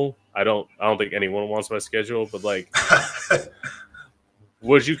schedule. I don't think anyone wants my schedule, but like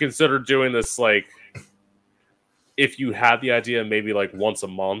would you consider doing this like if you had the idea maybe like once a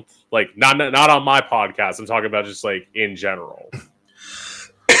month? Like not on my podcast. I'm talking about just like in general.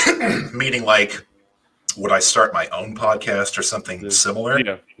 Meaning like would I start my own podcast or something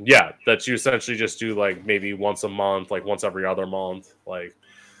similar? Yeah, that you essentially just do like maybe once a month, like once every other month, like.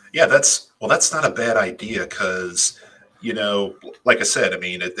 Yeah, that's not a bad idea because, like I said, I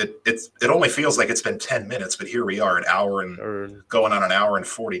mean, it only feels like it's been 10 minutes, but here we are, an hour and going on an hour and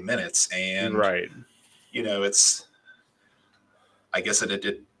 40 minutes, and right, I guess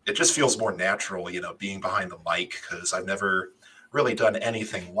it just feels more natural, being behind the mic because I've never really done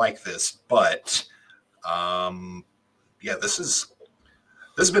anything like this, but. Yeah, this has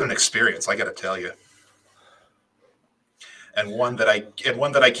been an experience, I got to tell you, and one that I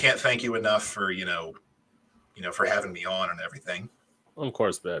can't thank you enough for, for having me on and everything. Of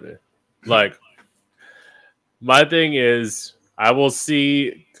course, baby. Like, my thing is, I will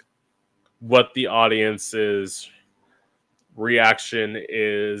see what the audience's reaction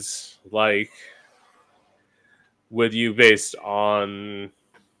is like with you based on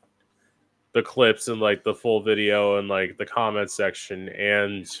the clips and like the full video and like the comment section,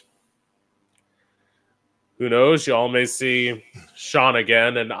 and who knows, y'all may see Sean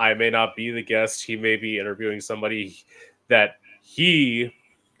again and I may not be the guest. He may be interviewing somebody that he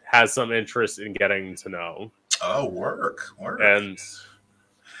has some interest in getting to know. Oh, work. And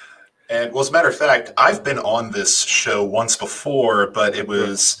well, as a matter of fact, I've been on this show once before, but it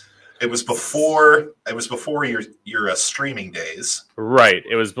was before your streaming days. Right.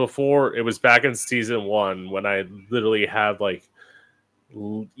 It was back in season 1 when I literally had like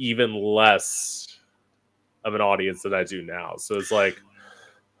even less of an audience than I do now. So it's like,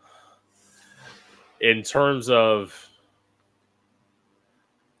 in terms of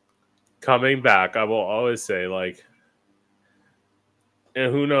coming back, I will always say like,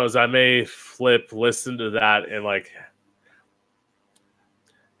 and who knows, I may listen to that and like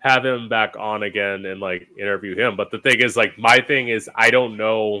have him back on again and like interview him. But the thing is, like, my thing is I don't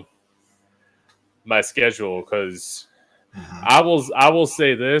know my schedule because I will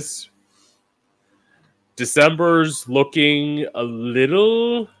say this: December's looking a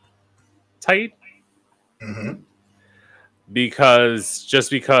little tight because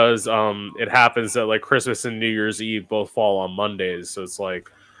it happens that like Christmas and New Year's Eve both fall on Mondays, so it's like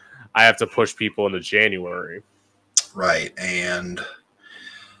I have to push people into January. Right, and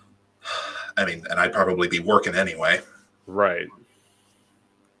I mean, and I'd probably be working anyway. Right.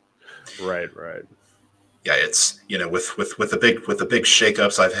 Yeah, it's with the big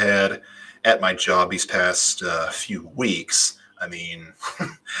shakeups I've had at my job these past few weeks. I mean,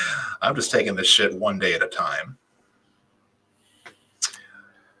 I'm just taking this shit one day at a time.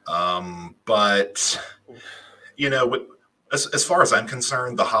 But as far as I'm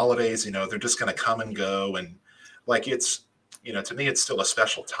concerned, the holidays, they're just going to come and go, and like it's, to me, it's still a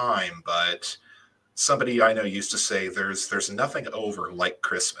special time, but somebody I know used to say there's nothing over like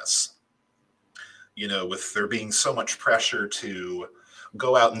Christmas. You know, with there being so much pressure to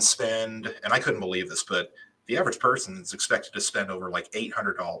go out and spend, and I couldn't believe this, but the average person is expected to spend over like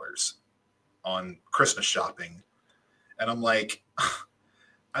 $800 on Christmas shopping. And I'm like,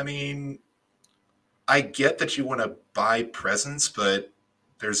 I mean, I get that you want to buy presents, but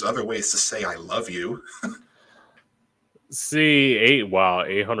there's other ways to say I love you. See,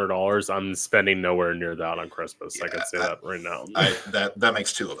 $800. I'm spending nowhere near that on Christmas. Yeah, I can say that right now. That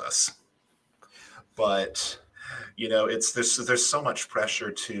makes two of us. But you know, it's there's so much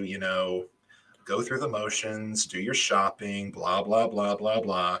pressure to, you know, go through the motions, do your shopping, blah blah blah blah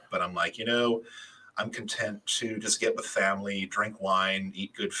blah. But I'm like, you know, I'm content to just get with family, drink wine,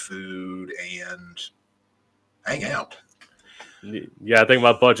 eat good food, and hang out. Yeah, I think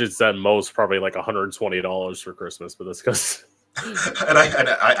my budget's at most probably like $120 for Christmas, but that's because and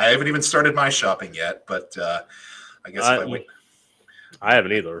I haven't even started my shopping yet, but I guess if I wait, I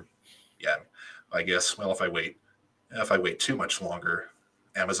haven't either. Yeah, I guess. Well, if I wait too much longer,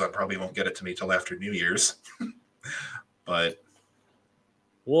 Amazon probably won't get it to me till after New Year's. But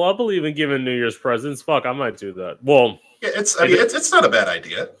well, I believe in giving New Year's presents. Fuck, I might do that. Well, yeah, it's not a bad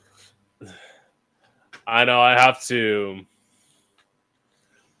idea. I know I have to.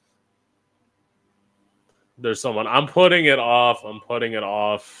 There's someone. I'm putting it off.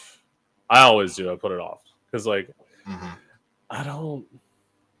 I always do. I put it off because, like, I don't.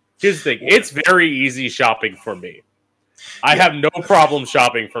 Here's the thing. It's very easy shopping for me. I have no problem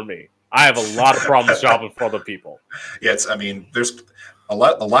shopping for me. I have a lot of problems shopping for other people. Yeah, I mean, there's a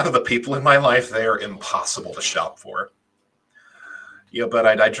lot of the people in my life, they are impossible to shop for. Yeah, but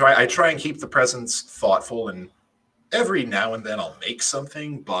I try and keep the presents thoughtful, and every now and then I'll make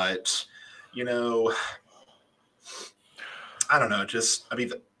something, but you know, I don't know, I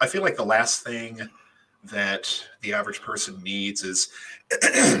mean, I feel like the last thing that the average person needs is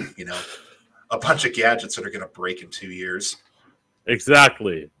you know, a bunch of gadgets that are going to break in 2 years.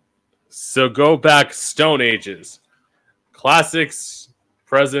 Exactly. So go back Stone Ages. Classics,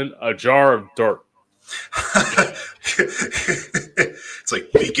 present, a jar of dirt. It's like,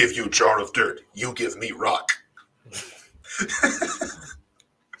 we give you a jar of dirt, you give me rock.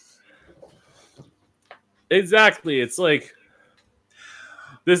 Exactly. It's like,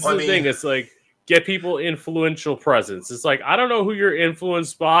 this is the thing. It's like, get people influential presents. It's like, I don't know who you're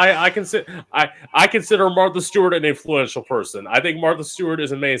influenced by. I consider Martha Stewart an influential person. I think Martha Stewart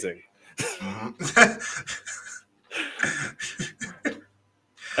is amazing.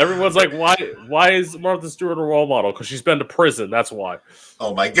 Everyone's like, why is Martha Stewart a role model? Because she's been to prison. That's why.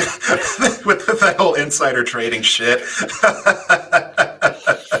 Oh my god. With that whole insider trading shit.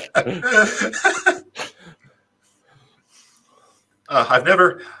 I've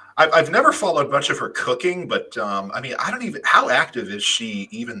never followed much of her cooking, but I mean, I don't even. How active is she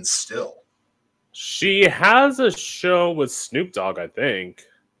even still? She has a show with Snoop Dogg, I think.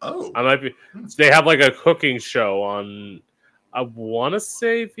 Oh, I might be. They have like a cooking show on. I want to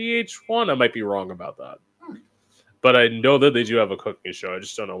say VH1. I might be wrong about that, but I know that they do have a cooking show. I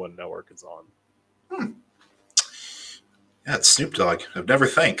just don't know what network it's on. Yeah, it's Snoop Dogg. I'd never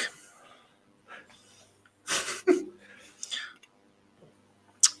think.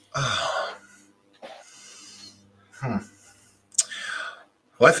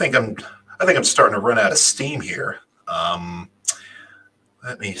 Well, I think I'm starting to run out of steam here.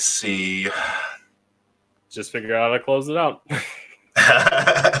 Let me see. Just figure out how to close it out.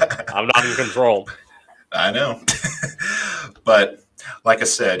 I'm not in control. I know, but like I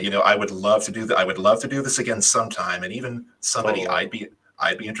said, you know, I would love to do that. I would love to do this again sometime, and even somebody I'd be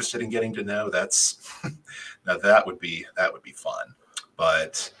interested in getting to know. Now that would be fun.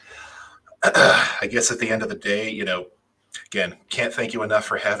 But I guess at the end of the day, you know, again, can't thank you enough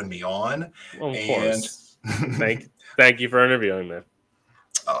for having me on. Well, of course. Thank you for interviewing me.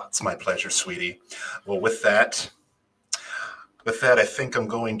 Oh, it's my pleasure, sweetie. Well, with that, I think I'm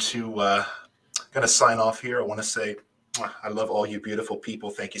going to sign off here. I want to say I love all you beautiful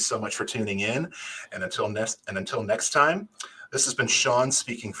people. Thank you so much for tuning in. And until next time, this has been Sean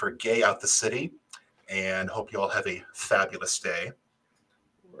speaking for Gay Out the City, and hope you all have a fabulous day.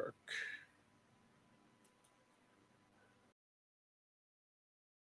 Work.